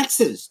there. I'm from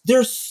Texas.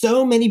 There's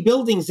so many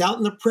buildings out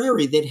in the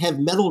prairie that have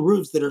metal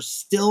roofs that are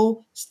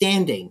still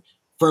standing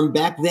from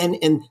back then.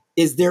 And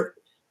is there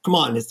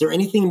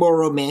anything more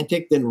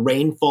romantic than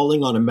rain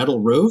falling on a metal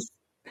roof?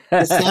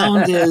 The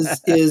sound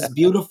is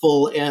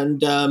beautiful.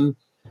 And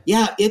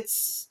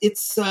it's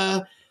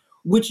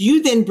which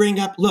you then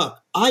bring up. Look,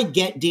 I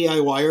get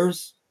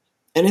DIYers.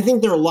 And I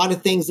think there are a lot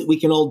of things that we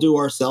can all do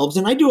ourselves.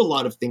 And I do a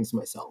lot of things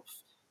myself.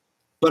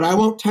 But I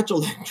won't touch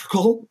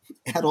electrical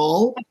at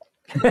all.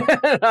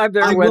 I'm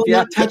there I with will you.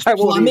 not touch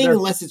plumbing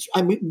unless it's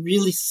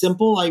really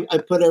simple. I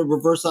put a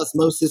reverse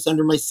osmosis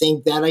under my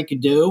sink. That I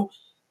could do.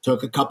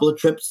 Took a couple of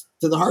trips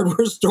to the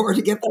hardware store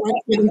to get the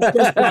right fittings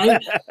just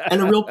right. And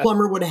a real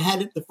plumber would have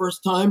had it the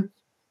first time.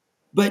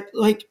 But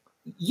I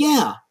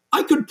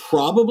could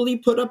probably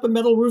put up a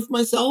metal roof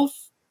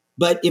myself.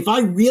 But if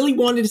I really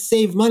wanted to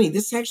save money,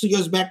 this actually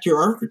goes back to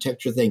your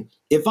architecture thing.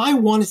 If I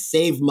want to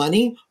save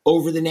money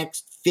over the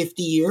next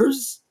 50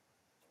 years,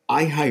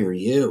 I hire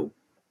you.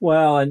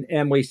 Well,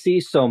 and we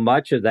see so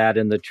much of that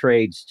in the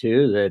trades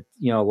too, that,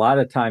 a lot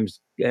of times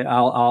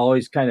I'll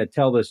always kind of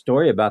tell the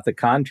story about the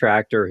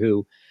contractor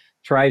who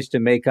tries to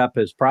make up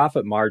his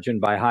profit margin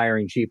by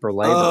hiring cheaper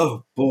labor.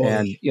 Oh, boy.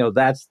 And,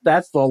 that's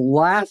the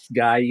last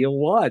guy you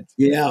want.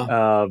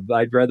 Yeah.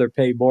 I'd rather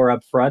pay more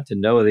up front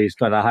and know that he's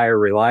going to hire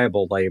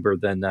reliable labor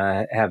than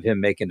have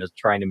him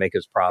trying to make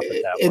his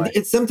profit that way.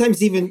 It's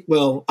sometimes even,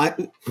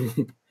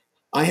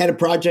 I had a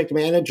project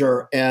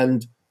manager,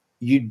 and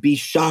you'd be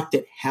shocked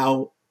at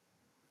how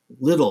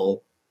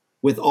little,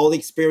 with all the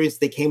experience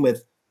they came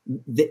with,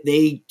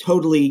 they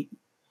totally,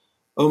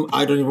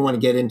 I don't even want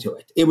to get into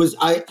it. It was,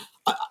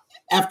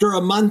 after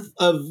a month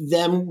of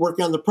them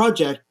working on the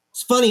project,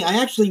 it's funny,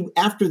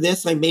 after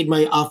this, I made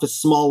my office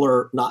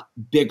smaller, not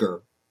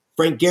bigger.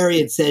 Frank Gehry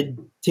had said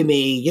to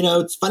me,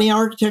 it's funny how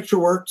architecture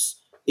works.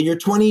 In your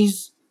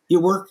 20s, you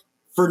work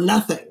for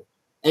nothing.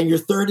 In your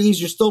 30s,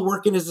 you're still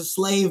working as a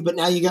slave, but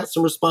now you got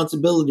some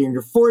responsibility. In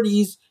your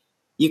 40s,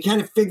 you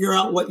kind of figure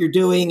out what you're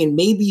doing, and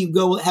maybe you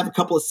go have a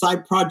couple of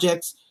side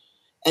projects.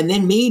 And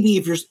then maybe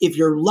if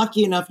you're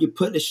lucky enough, you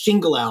put a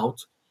shingle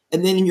out.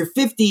 And then in your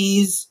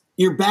 50s,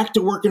 you're back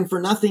to working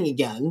for nothing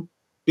again,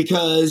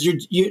 because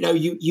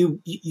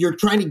you're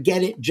trying to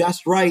get it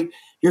just right.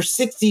 Your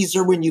 60s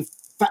are when you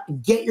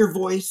get your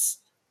voice,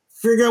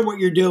 figure out what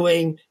you're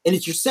doing, and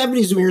it's your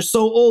 70s when you're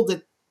so old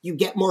that you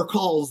get more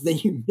calls than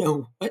you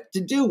know what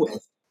to do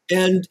with.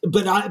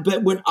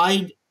 But when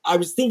I I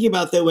was thinking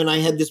about that when I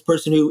had this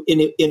person who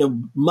in a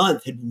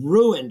month had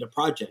ruined a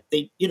project.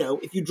 They,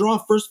 if you draw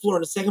a first floor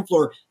and a second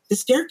floor, the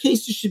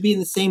staircases should be in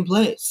the same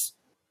place.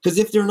 Because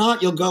if they're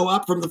not, you'll go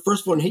up from the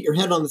first floor and hit your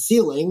head on the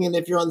ceiling. And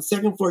if you're on the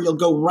second floor, you'll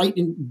go right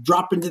and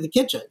drop into the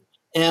kitchen.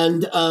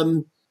 And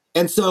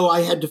so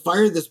I had to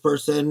fire this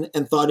person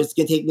and thought it's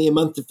going to take me a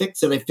month to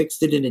fix it. I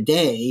fixed it in a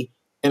day.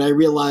 And I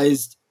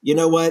realized, you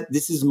know what?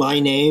 This is my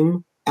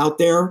name out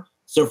there.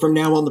 So from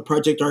now on, the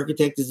project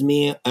architect is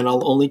me, and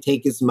I'll only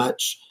take as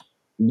much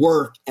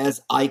work as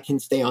I can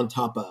stay on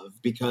top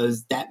of,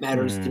 because that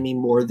matters to me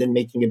more than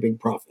making a big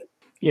profit.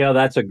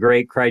 That's a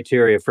great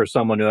criteria for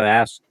someone to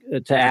ask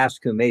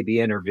who may be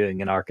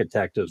interviewing an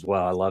architect as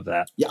well. I love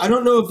that. Yeah, I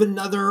don't know of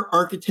another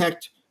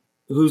architect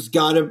who's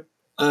got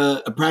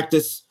a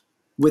practice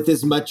with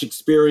as much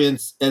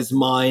experience as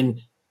mine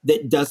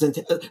that doesn't.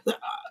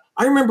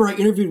 I remember I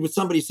interviewed with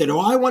somebody who said, "Oh,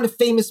 I want a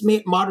famous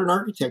modern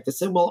architect." I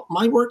said, "Well,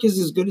 my work is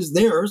as good as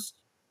theirs."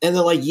 And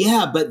they're like,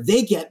 "Yeah, but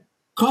they get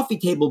coffee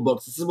table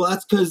books." I said, "Well,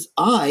 that's because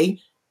I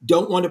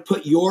don't want to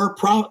put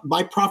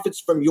my profits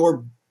from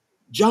your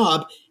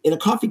job in a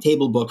coffee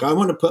table book. I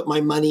want to put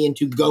my money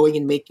into going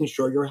and making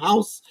sure your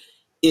house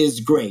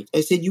is great."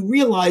 I said, "You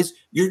realize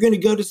you're going to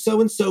go to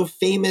so-and-so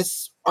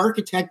famous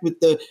architect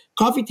with the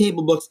coffee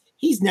table books.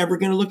 He's never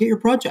going to look at your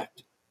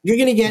project. You're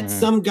going to get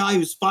some guy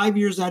who's 5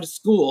 years out of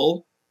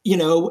school,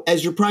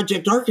 as your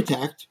project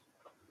architect,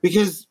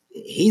 because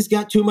he's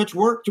got too much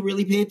work to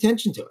really pay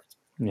attention to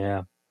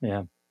it."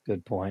 Yeah.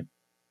 Good point.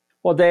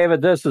 Well,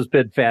 David, this has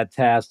been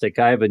fantastic.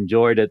 I've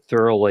enjoyed it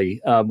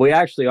thoroughly. We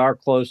actually are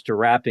close to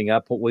wrapping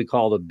up what we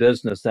call the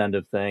business end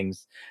of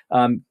things.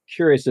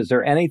 Curious, is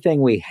there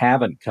anything we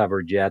haven't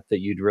covered yet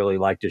that you'd really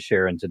like to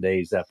share in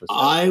today's episode?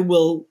 I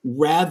will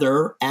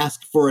rather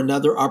ask for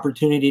another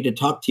opportunity to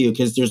talk to you,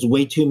 because there's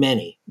way too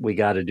many. We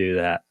got to do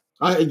that.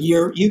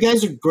 You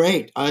guys are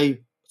great.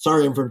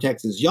 Sorry, I'm from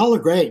Texas. Y'all are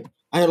great.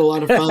 I had a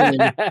lot of fun.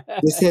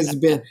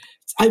 And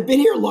I've been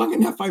here long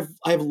enough.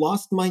 I've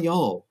lost my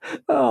y'all.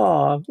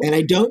 Oh, and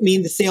I don't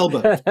mean the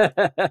sailboat.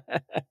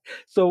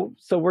 So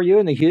were you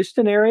in the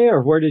Houston area,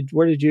 or where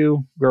did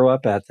you grow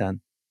up at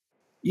then?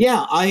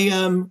 Yeah,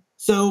 my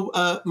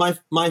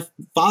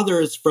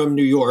father is from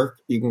New York.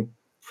 You can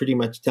pretty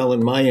much tell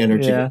in my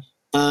energy. Yeah.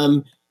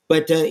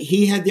 But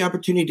he had the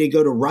opportunity to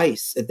go to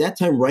Rice. At that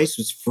time, Rice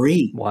was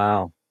free.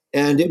 Wow.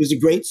 And it was a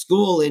great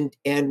school.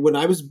 And when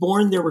I was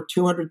born, there were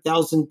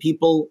 200,000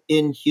 people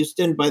in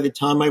Houston. By the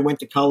time I went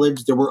to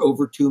college, there were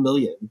over 2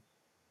 million.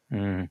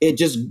 It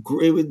just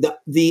grew.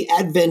 The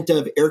advent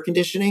of air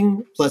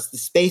conditioning, plus the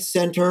space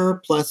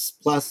center, plus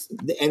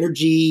the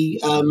energy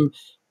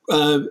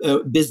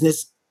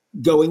business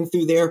going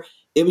through there.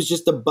 It was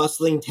just a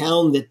bustling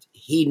town that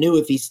he knew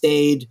if he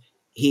stayed,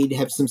 he'd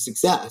have some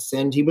success.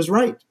 And he was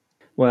right.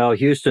 Well,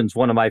 Houston's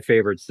one of my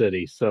favorite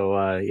cities. So,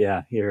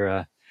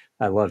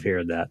 I love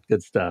hearing that.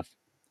 Good stuff.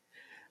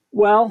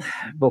 Well,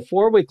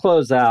 before we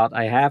close out,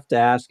 I have to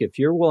ask if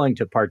you're willing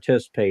to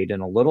participate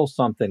in a little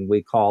something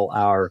we call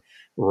our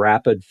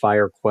rapid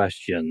fire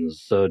questions.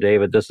 So,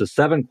 David, this is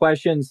 7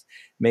 questions,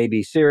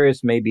 maybe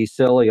serious, maybe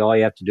silly. All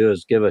you have to do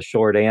is give a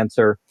short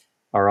answer.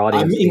 Our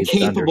audience I'm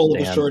incapable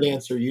of a short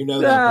answer. You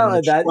know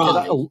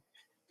that.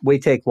 We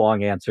take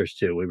long answers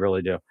too. We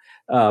really do.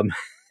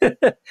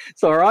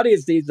 So our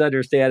audience needs to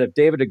understand, if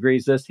David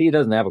agrees this, he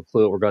doesn't have a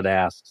clue what we're going to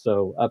ask.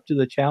 So up to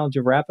the challenge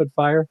of rapid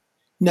fire?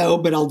 No,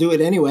 but I'll do it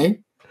anyway.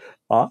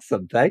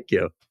 Awesome. Thank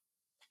you.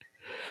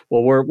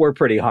 Well, we're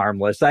pretty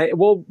harmless.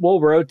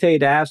 We'll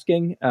rotate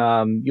asking.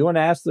 You want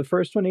to ask the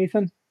first one,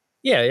 Ethan?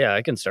 Yeah,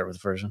 I can start with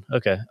the first one.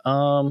 Okay.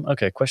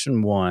 Okay.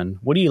 Question 1.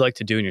 What do you like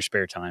to do in your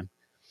spare time?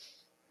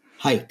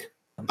 Hike.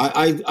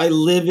 I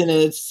live in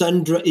a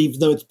even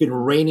though it's been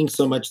raining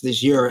so much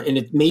this year, and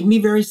it made me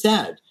very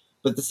sad.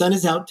 But the sun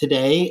is out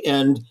today,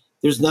 and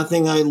there's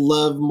nothing I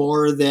love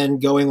more than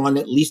going on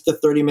at least a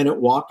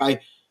 30-minute walk. I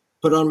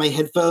put on my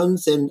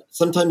headphones, and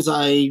sometimes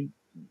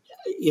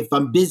if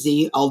I'm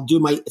busy, I'll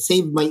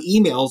save my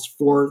emails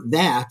for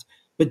that.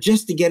 But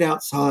just to get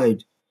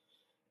outside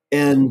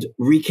and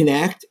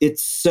reconnect,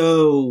 it's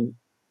so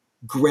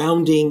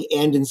grounding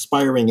and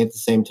inspiring at the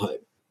same time.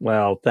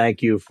 Well,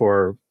 thank you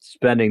for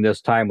spending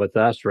this time with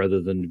us rather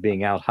than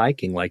being out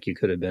hiking like you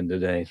could have been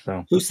today.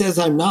 So, who says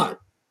I'm not?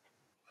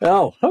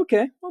 Oh,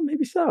 okay. Well,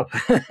 maybe so.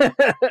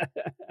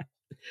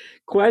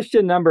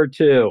 Question number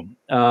 2.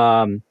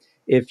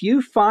 If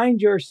you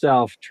find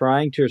yourself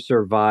trying to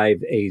survive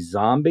a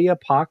zombie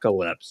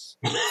apocalypse,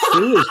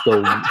 who is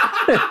the...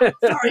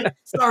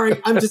 Sorry.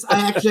 I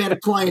actually had a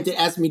client that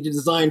asked me to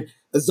design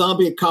a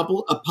zombie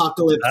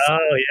apocalypse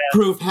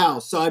proof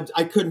house. So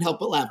I couldn't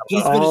help but laugh.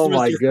 Please finish the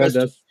rest of your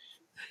goodness.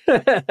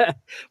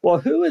 Well,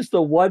 who is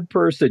the one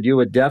person you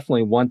would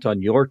definitely want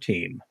on your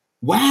team?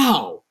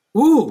 Wow.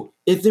 Ooh,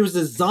 if there was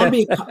a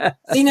zombie.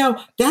 See,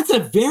 now that's a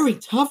very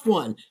tough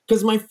one,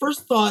 because my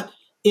first thought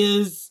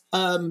is,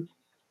 I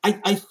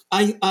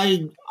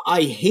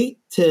hate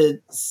to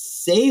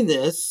say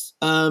this,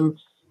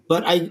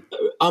 but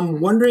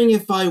I'm wondering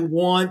if I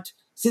want.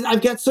 See,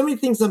 I've got so many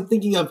things I'm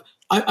thinking of.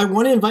 I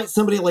want to invite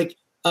somebody like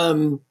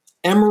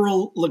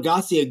Emeril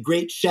Lagasse, a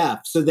great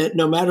chef, so that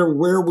no matter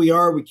where we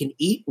are, we can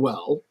eat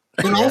well.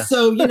 And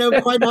also,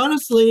 quite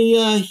honestly,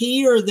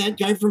 he or that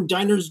guy from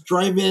Diners,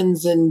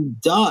 Drive-Ins, and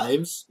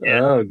Dives,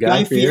 Oh, Guy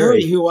Guy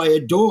Fieri, Fieri. who I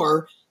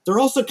adore, they're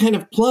also kind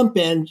of plump.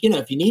 And,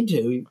 if you need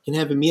to, you can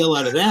have a meal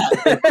out of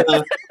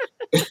that.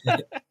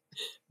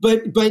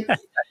 But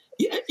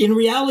in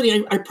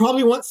reality, I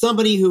probably want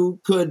somebody who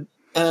could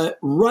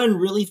run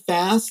really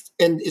fast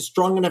and is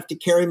strong enough to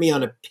carry me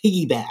on a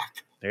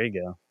piggyback. There you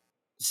go.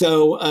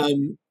 So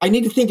I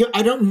need to think.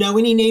 I don't know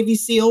any Navy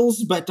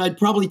SEALs, but I'd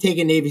probably take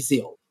a Navy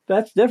SEAL.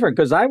 That's different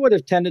because I would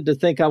have tended to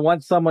think I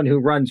want someone who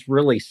runs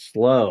really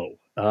slow.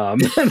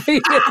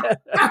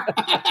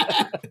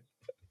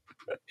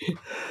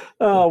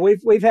 Oh,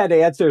 we've had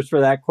answers for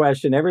that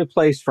question every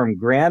place from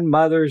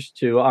grandmothers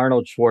to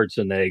Arnold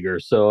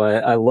Schwarzenegger. So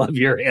I love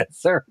your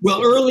answer.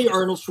 Well, early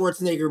Arnold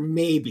Schwarzenegger,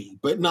 maybe,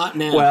 but not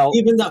now. Well,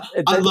 even though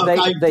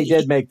they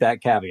did make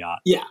that caveat.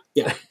 Yeah.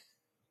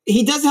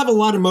 He does have a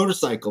lot of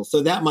motorcycles,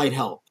 so that might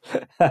help.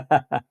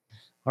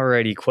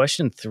 Alrighty,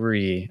 question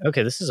 3.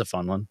 Okay, this is a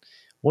fun one.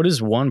 What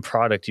is one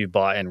product you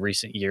bought in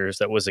recent years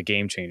that was a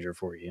game changer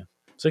for you?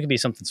 So it could be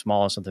something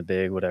small, something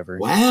big, whatever.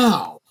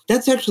 Wow.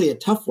 That's actually a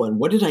tough one.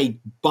 What did I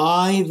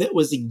buy that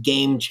was a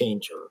game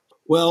changer?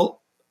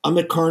 Well, I'm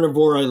a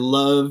carnivore. I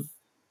love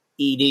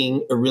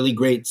eating a really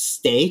great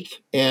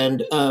steak.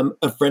 And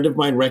a friend of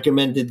mine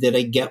recommended that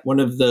I get one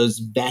of those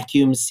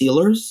vacuum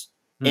sealers.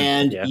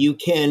 And you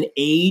can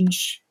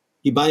age,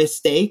 you buy a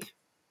steak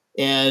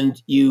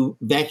and you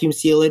vacuum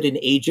seal it and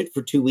age it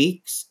for 2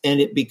 weeks. And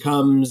it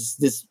becomes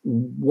this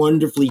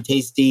wonderfully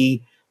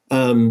tasty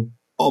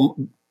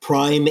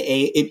prime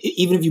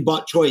even if you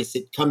bought choice,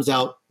 it comes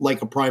out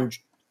like a prime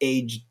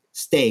aged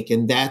steak,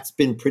 and that's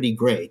been pretty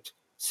great.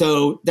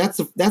 So that's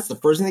the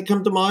first thing that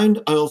comes to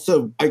mind.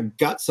 I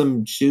got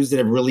some shoes that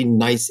have really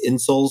nice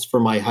insoles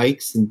for my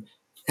hikes, and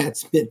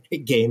that's been a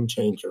game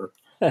changer.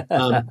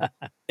 And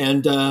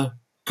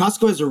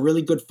Costco has a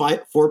really good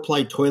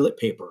 4-ply toilet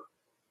paper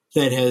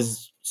that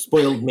has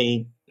spoiled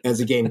me as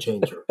a game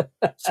changer.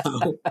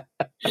 So.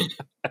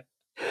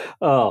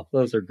 Oh,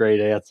 those are great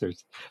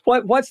answers.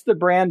 What's the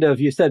brand of,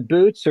 you said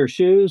boots or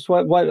shoes?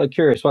 What I'm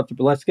curious,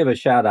 let's give a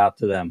shout out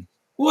to them.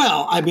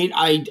 Well, I mean,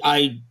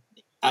 I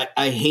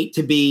hate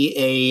to be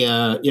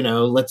a,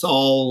 let's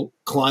all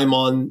climb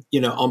on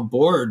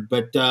board,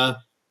 but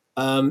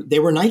they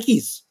were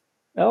Nikes.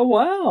 Oh,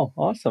 wow.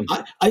 Awesome.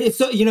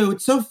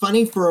 It's so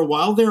funny. For a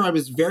while there, I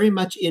was very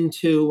much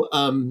into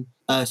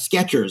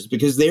Skechers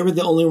because they were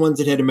the only ones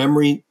that had a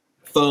memory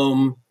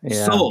foam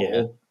sole.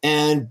 Yeah.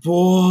 And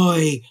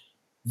boy,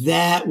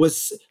 that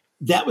was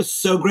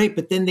so great.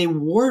 But then they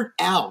wore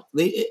out.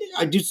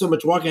 I do so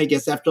much walking, I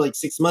guess after like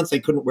 6 months, I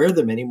couldn't wear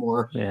them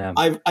anymore. Yeah.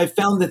 I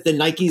found that the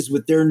Nikes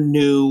with their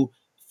new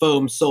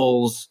foam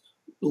soles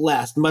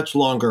last much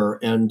longer.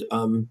 And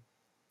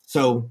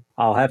so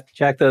I'll have to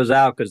check those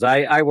out because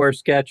I wear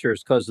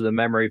Skechers because of the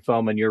memory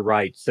foam, and you're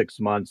right, 6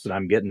 months and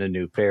I'm getting a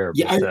new pair.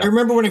 Yeah, I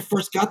remember when I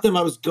first got them,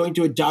 I was going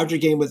to a Dodger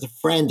game with a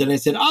friend, and I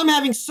said, I'm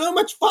having so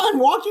much fun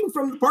walking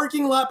from the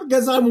parking lot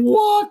because I'm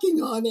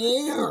walking on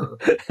air.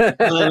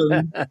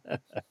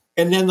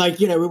 And then,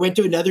 we went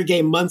to another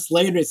game months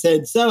later and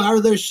said, so how are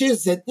those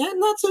shoes? I said,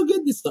 not so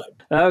good this time.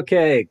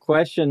 Okay,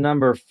 question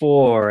number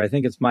 4. I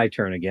think it's my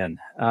turn again.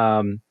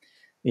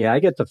 I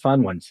get the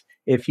fun ones.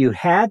 If you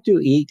had to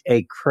eat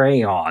a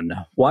crayon,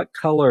 what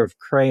color of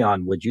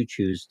crayon would you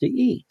choose to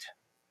eat?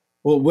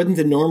 Well, wouldn't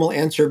the normal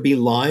answer be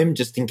lime,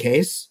 just in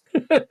case?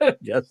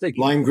 Just in case.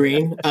 Lime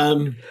green.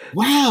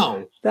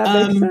 Wow.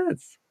 That makes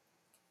sense.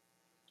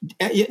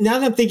 Now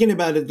that I'm thinking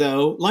about it,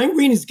 though, lime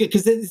green is good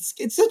because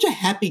it's such a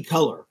happy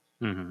color.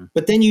 Mm-hmm.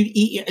 But then you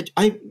eat.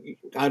 I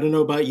don't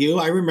know about you.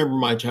 I remember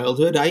my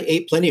childhood. I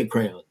ate plenty of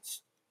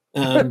crayons,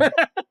 and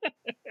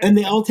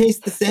they all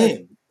taste the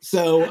same.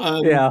 So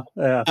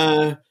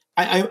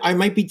I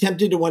might be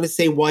tempted to want to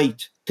say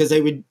white because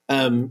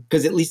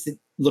because at least it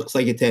looks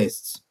like it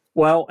tastes.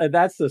 Well, and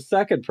that's the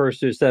second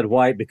person who said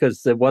white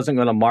because it wasn't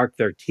going to mark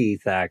their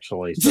teeth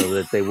actually, so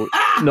that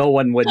no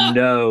one would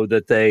know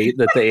that they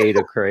ate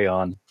a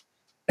crayon.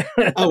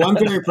 Oh, I'm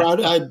very proud.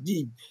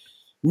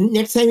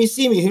 Next time you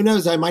see me, who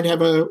knows? I might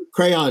have a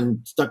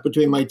crayon stuck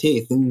between my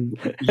teeth, and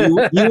you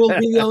will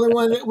be the only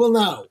one that will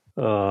know.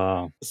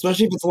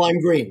 Especially if it's lime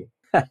green.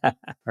 All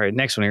right,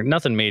 next one here.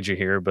 Nothing major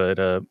here,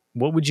 but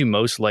what would you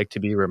most like to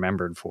be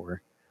remembered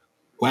for?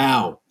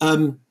 Wow.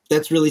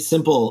 That's really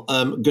simple.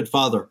 Good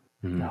father.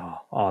 Oh,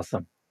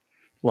 awesome.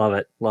 Love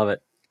it. Love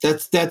it.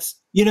 That's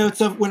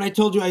so when I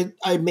told you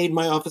I made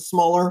my office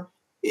smaller,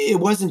 it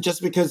wasn't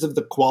just because of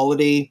the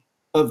quality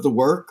of the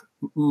work.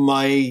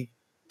 My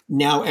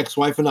now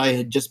ex-wife and I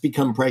had just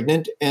become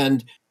pregnant,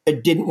 and I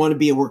didn't want to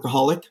be a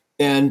workaholic.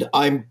 And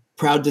I'm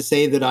proud to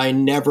say that I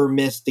never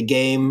missed a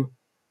game,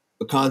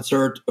 a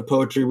concert, a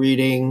poetry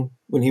reading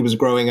when he was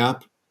growing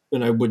up,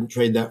 and I wouldn't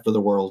trade that for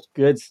the world.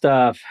 Good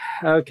stuff.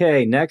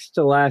 Okay, next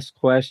to last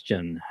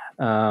question.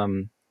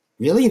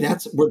 Really? I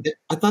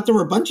thought there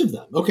were a bunch of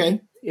them.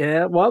 Okay.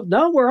 Yeah, well,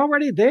 no, we're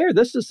already there.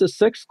 This is the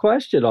 6th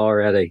question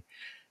already.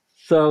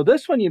 So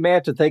this one you may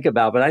have to think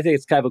about, but I think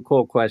it's kind of a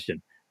cool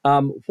question.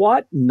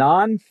 What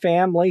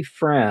non-family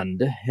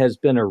friend has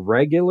been a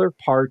regular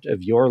part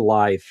of your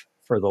life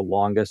for the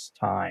longest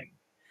time?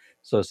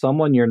 So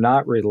someone you're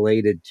not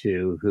related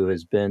to who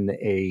has been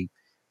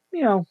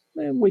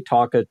we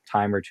talk a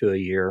time or two a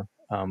year,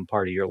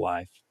 part of your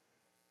life.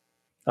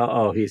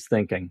 He's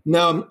thinking.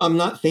 No, I'm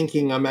not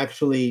thinking. I'm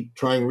actually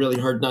trying really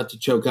hard not to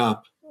choke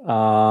up.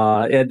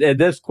 And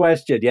this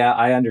question, yeah,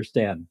 I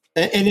understand.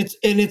 And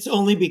it's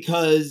only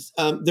because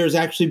there's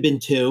actually been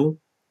two,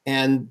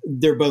 and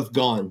they're both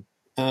gone.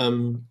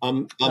 I'm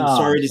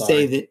sorry to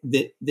say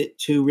that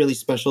two really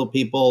special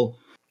people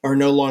are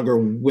no longer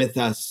with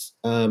us.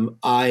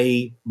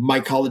 My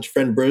college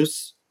friend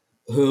Bruce,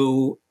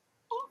 who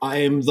I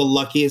am the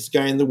luckiest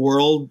guy in the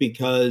world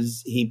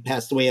because he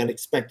passed away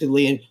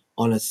unexpectedly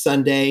on a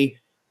Sunday.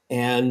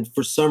 And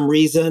for some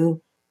reason,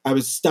 I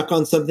was stuck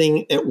on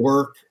something at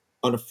work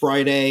on a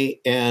Friday.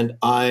 And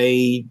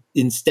I'm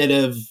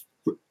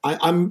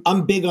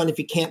big on if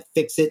you can't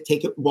fix it,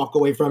 take it, walk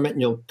away from it,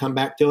 and you'll come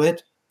back to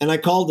it. And I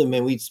called him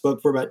and we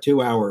spoke for about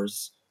 2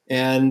 hours.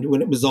 And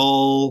when it was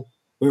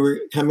we were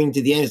coming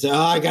to the end, I said,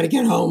 I got to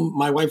get home.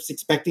 My wife's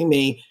expecting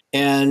me.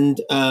 And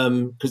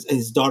because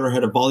his daughter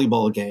had a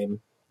volleyball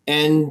game.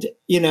 And,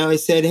 I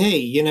said, hey,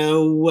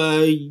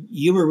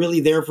 you were really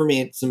there for me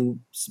at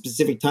some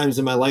specific times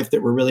in my life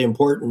that were really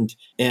important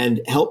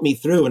and helped me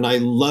through. And I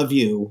love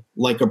you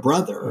like a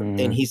brother. Mm-hmm.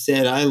 And he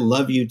said, I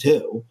love you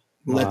too.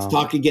 Wow. Let's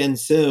talk again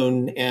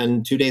soon.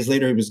 And 2 days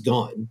later, he was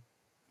gone.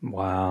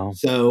 Wow.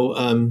 So,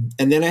 and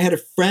then I had a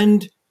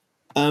friend.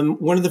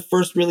 One of the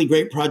first really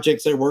great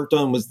projects I worked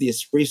on was the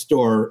Esprit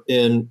store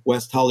in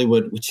West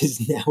Hollywood, which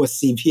is now a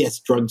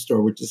CVS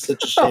drugstore, which is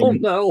such a shame. Oh,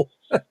 no.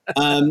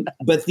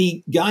 But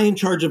the guy in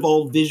charge of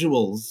all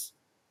visuals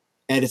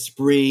at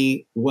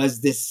Esprit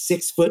was this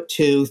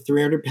 6'2",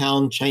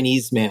 300-pound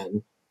Chinese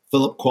man,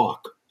 Philip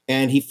Kwok.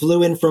 And he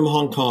flew in from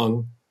Hong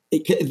Kong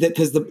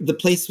because the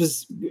place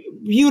was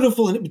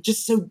beautiful and it was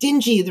just so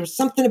dingy. There was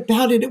something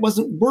about it. It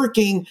wasn't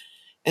working.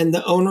 And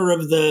the owner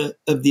of the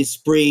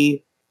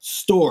Esprit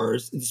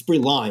stores, the Esprit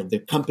line, the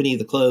company,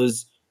 the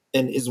clothes,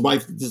 and his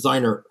wife, the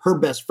designer, her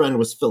best friend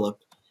was Philip.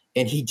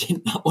 And he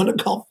did not want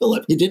to call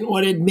Philip. He didn't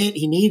want to admit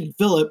he needed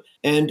Philip.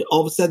 And all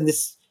of a sudden,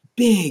 this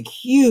big,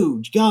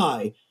 huge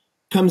guy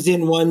comes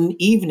in one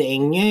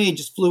evening. Hey, he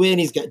just flew in.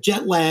 He's got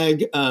jet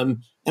lag.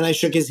 And I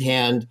shook his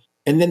hand.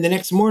 And then the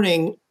next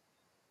morning,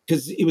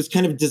 because it was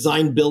kind of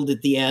design build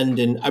at the end,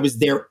 and I was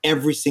there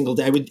every single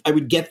day. I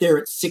would get there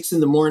at 6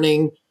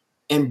 a.m.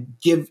 and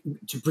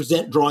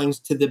present drawings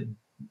to the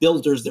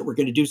builders that were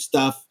going to do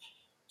stuff,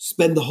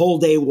 spend the whole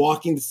day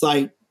walking the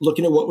site,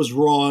 looking at what was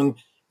wrong,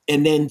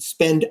 and then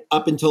spend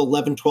up until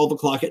 11, 12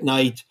 o'clock at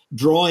night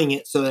drawing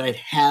it so that I'd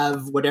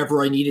have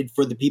whatever I needed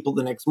for the people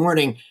the next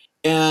morning.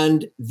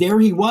 And there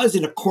he was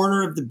in a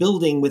corner of the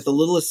building with a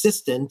little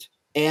assistant,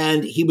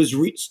 and he was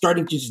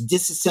starting to just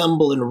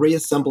disassemble and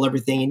reassemble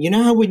everything. And you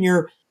know how when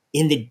you're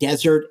in the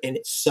desert and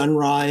it's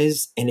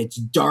sunrise and it's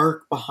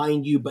dark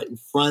behind you, but in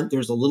front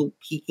there's a little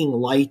peeking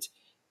light.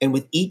 And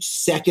with each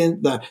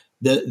second,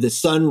 the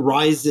sun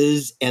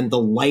rises and the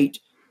light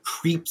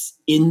creeps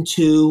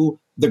into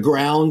the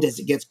ground as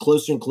it gets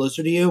closer and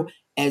closer to you.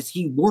 As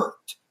he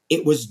worked,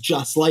 it was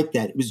just like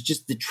that. It was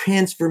just the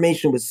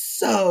transformation was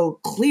so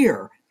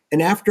clear.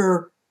 And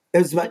after it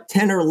was about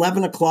 10 or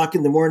 11 o'clock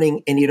in the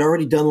morning, and he'd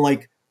already done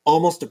like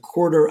almost a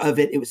quarter of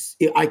it,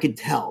 I could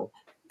tell.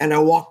 And I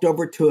walked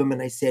over to him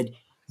and I said,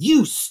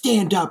 you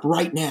stand up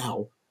right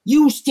now.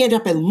 You stand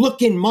up and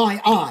look in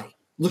my eye,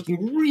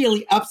 looking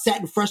really upset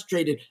and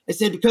frustrated. I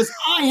said, because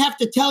I have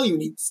to tell you.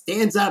 And he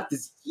stands up,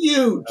 this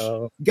huge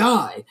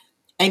guy,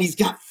 and he's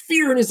got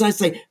fear in his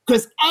eyes, like,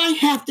 because I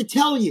have to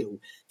tell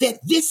you that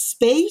this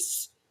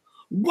space,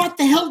 what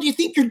the hell do you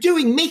think you're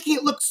doing, making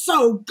it look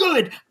so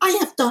good? I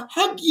have to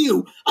hug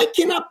you. I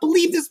cannot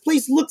believe this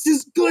place looks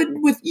as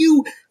good with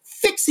you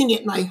fixing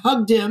it. And I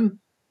hugged him,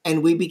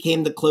 and we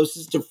became the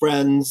closest of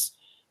friends.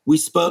 We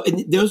spoke,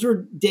 and those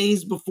were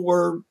days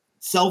before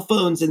cell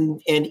phones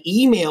and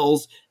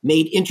emails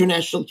made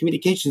international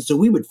communication. So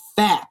we would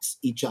fax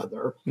each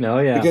other. Oh,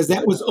 yeah. Because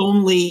that was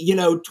only,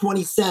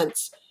 20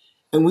 cents.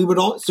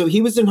 And so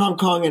he was in Hong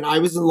Kong and I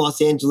was in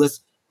Los Angeles,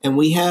 and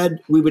we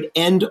would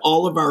end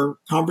all of our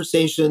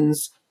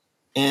conversations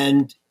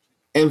and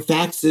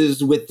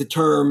faxes with the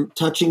term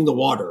touching the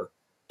water.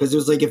 Because it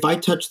was like, if I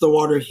touch the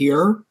water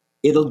here,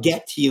 it'll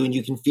get to you and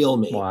you can feel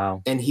me.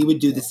 Wow. And he would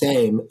do the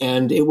same.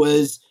 And he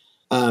was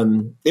a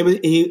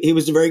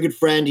very good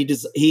friend.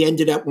 He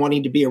ended up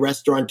wanting to be a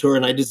restaurateur,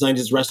 and I designed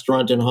his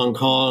restaurant in Hong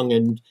Kong.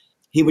 And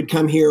he would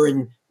come here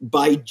and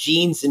buy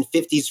jeans and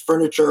 50s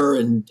furniture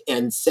and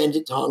send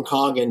it to Hong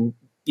Kong and,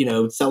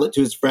 sell it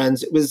to his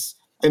friends.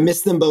 I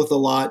miss them both a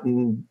lot.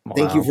 And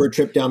Thank you for a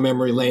trip down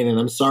memory lane. And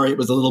I'm sorry it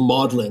was a little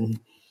maudlin.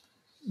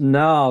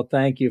 No,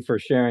 thank you for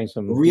sharing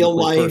some real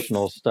life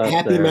personal stuff.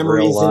 Happy there.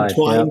 memories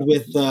entwined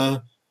with, with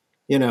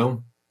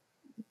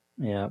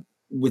sad.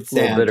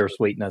 Little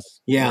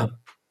bittersweetness. Yeah.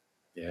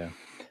 Yeah.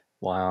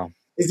 Wow.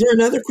 Is there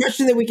another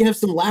question that we can have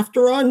some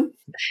laughter on?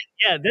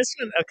 Yeah, this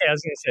one. Okay, I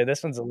was gonna say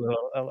this one's a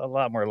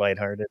lot more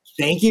lighthearted.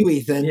 Thank you,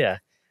 Ethan. Yeah.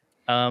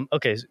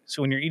 Okay,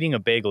 so when you're eating a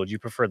bagel, do you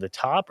prefer the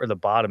top or the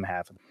bottom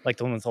half? Like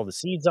the one with all the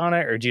seeds on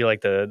it, or do you like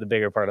the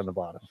bigger part on the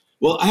bottom?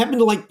 Well, I happen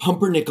to like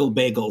pumpernickel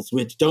bagels,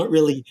 which don't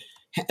really,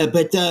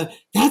 but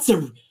that's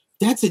a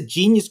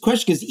genius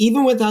question because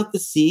even without the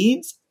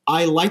seeds,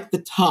 I like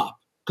the top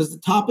because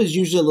the top is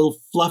usually a little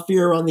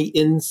fluffier on the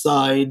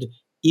inside,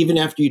 even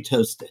after you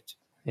toast it.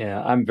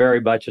 Yeah, I'm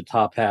very much a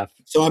top half.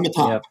 So I'm a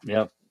top.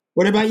 Yep.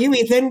 What about you,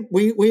 Ethan?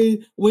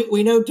 We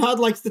know Todd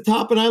likes the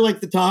top and I like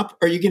the top.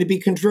 Are you going to be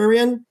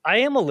contrarian? I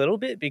am a little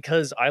bit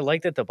because I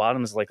like that the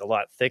bottom is like a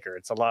lot thicker.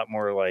 It's a lot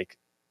more like,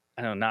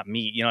 I don't know, not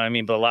meat, you know what I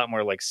mean? But a lot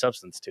more like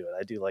substance to it.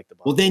 I do like the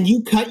bottom. Well, then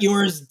you cut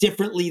yours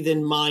differently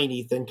than mine,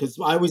 Ethan, because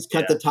I always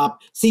cut the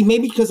top. See,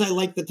 maybe because I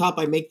like the top,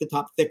 I make the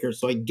top thicker,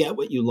 so I get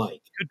what you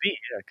like. Could be.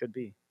 Yeah, could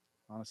be.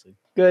 Honestly.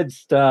 Good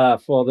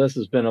stuff. Well, this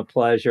has been a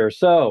pleasure.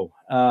 So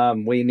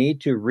we need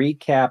to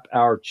recap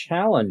our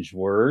challenge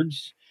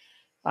words.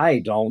 I'll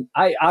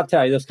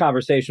tell you, this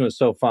conversation was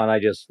so fun. I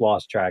just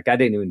lost track. I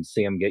didn't even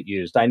see them get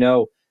used. I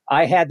know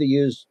I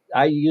used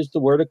the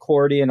word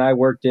accordion. I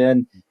worked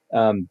in.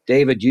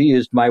 David, you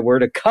used my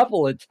word a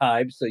couple of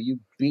times, so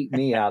you beat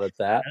me out at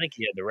that. I think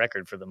he had the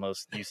record for the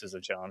most uses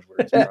of challenge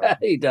words.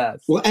 He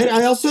does. Well, and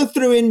I also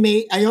threw in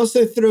I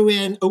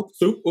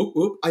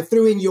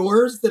threw in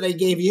yours that I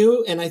gave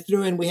you,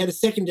 and we had a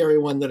secondary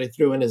one that I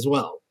threw in as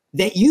well.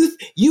 That you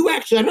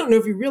actually, I don't know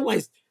if you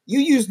realized,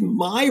 you used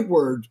my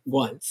word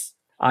once.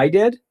 I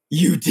did?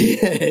 You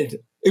did.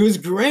 It was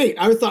great.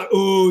 I thought,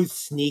 oh,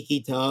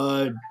 sneaky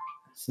Todd.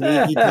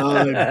 Sneaky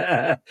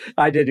Todd.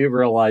 I didn't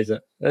realize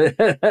it.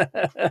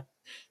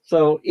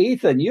 So,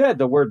 Ethan, you had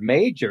the word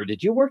major.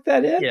 Did you work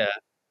that in? Yeah,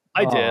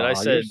 I did. I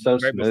said so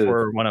right smooth.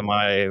 before one of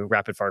my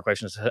rapid fire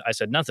questions, I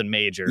said nothing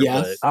major.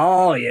 Yes. But...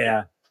 Oh,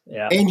 yeah.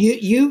 Yeah. And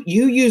you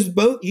used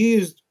both. You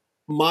used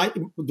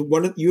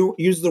you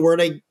used the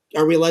word.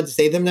 Are we allowed to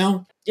say them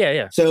now?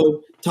 Yeah.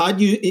 So Todd,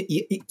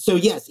 so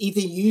yes,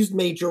 Ethan used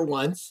major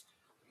once.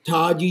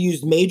 Todd, you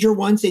used major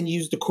once and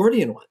used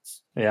accordion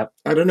once. Yep.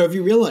 I don't know if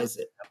you realize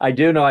it. I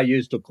do know I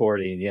used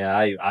accordion.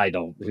 Yeah, I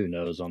don't. Who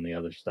knows on the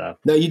other stuff?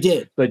 No, you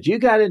did. But you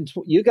got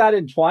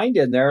entwined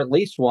in there at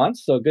least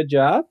once. So good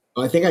job.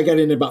 I think I got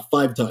in about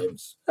 5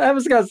 times. I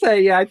was gonna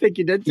say, yeah, I think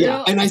you did too.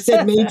 Yeah, and I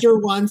said major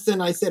once,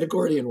 and I said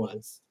accordion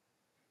once.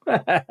 You're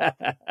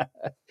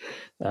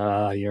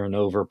an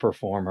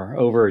overperformer,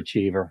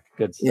 overachiever.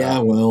 Good stuff. Yeah,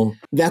 well,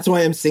 that's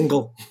why I'm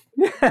single.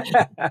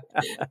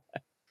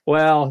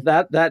 Well,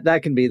 that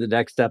can be the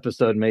next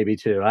episode, maybe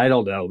too. I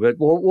don't know, but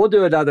we'll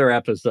do another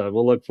episode.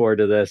 We'll look forward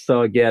to this.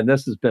 So again,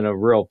 this has been a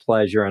real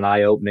pleasure and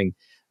eye-opening.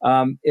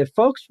 If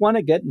folks want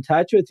to get in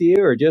touch with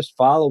you or just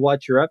follow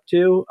what you're up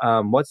to,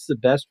 what's the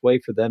best way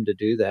for them to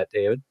do that,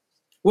 David?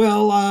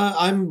 Well,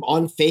 I'm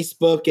on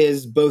Facebook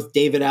as both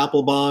David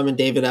Applebaum and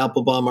David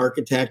Applebaum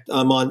Architect.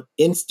 I'm on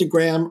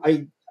Instagram.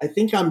 I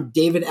think I'm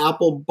David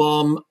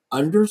Applebaum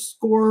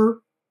 _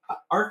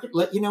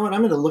 Architect. You know what?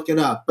 I'm going to look it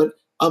up. But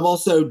I'm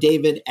also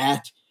David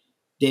at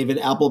David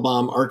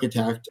Applebaum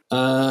Architect.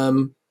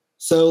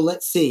 So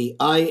let's see.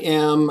 I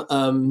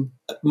am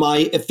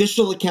my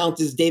official account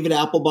is David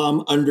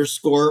Applebaum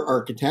 _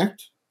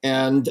 Architect,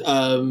 and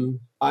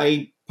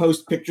I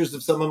post pictures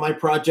of some of my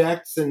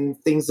projects and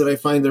things that I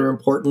find that are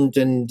important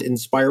and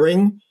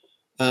inspiring.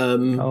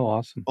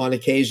 Awesome. On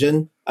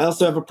occasion. I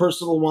also have a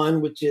personal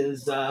one, which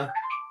is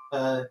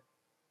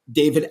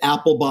David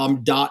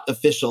Applebaum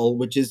 .official,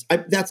 which is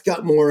that's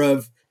got more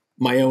of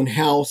my own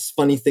house,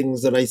 funny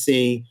things that I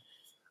see.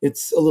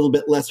 It's a little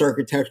bit less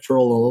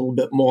architectural, a little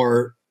bit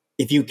more,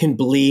 if you can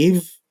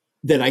believe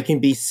that I can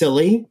be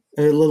silly,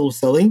 a little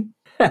silly.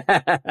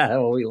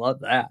 Well, we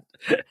love that.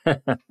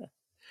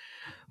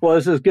 Well,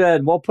 this is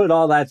good. We'll put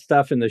all that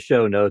stuff in the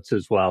show notes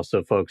as well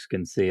so folks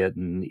can see it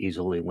and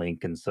easily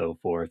link and so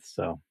forth.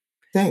 So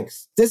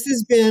thanks. This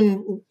has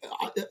been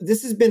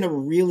a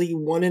really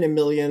 1 in a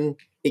million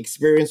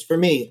experience for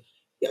me.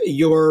 I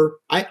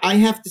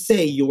have to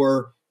say,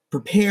 you're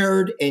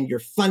prepared and you're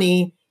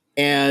funny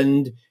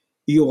and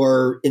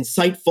you're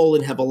insightful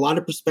and have a lot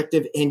of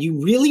perspective, and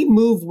you really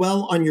move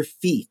well on your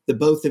feet, the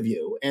both of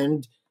you.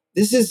 And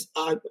this is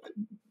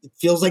it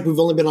feels like we've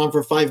only been on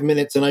for 5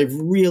 minutes, and I've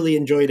really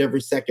enjoyed every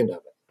second of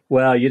it.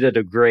 Well, you did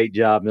a great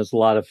job. It was a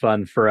lot of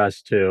fun for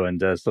us too.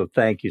 And so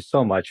thank you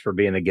so much for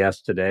being a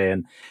guest today.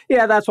 And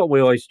yeah, that's what we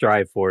always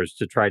strive for, is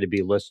to try to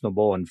be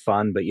listenable and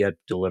fun, but yet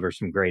deliver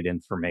some great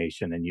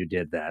information. And you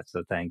did that.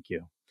 So thank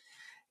you.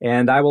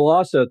 And I will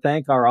also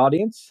thank our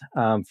audience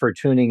for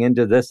tuning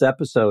into this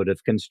episode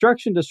of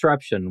Construction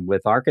Disruption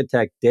with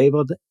architect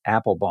David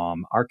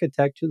Applebaum,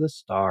 Architect to the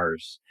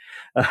Stars.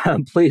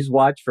 Please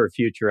watch for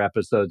future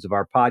episodes of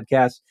our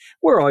podcast.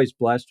 We're always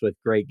blessed with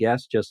great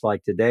guests just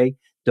like today.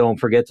 Don't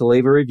forget to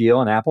leave a review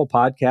on Apple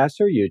Podcasts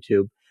or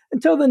YouTube.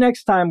 Until the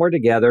next time we're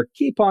together,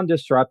 keep on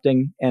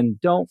disrupting and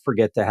don't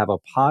forget to have a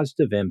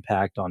positive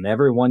impact on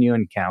everyone you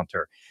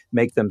encounter.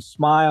 Make them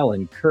smile,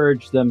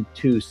 encourage them.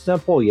 Two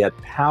simple yet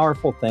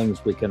powerful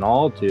things we can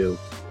all do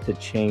to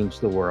change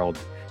the world.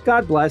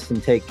 God bless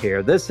and take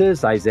care. This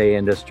is Isaiah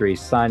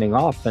Industries signing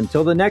off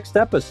until the next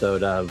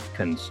episode of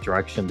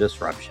Construction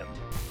Disruption.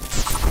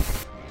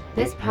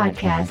 This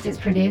podcast is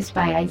produced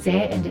by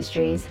Isaiah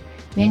Industries,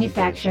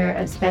 manufacturer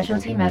of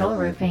specialty metal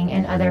roofing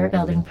and other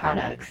building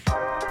products.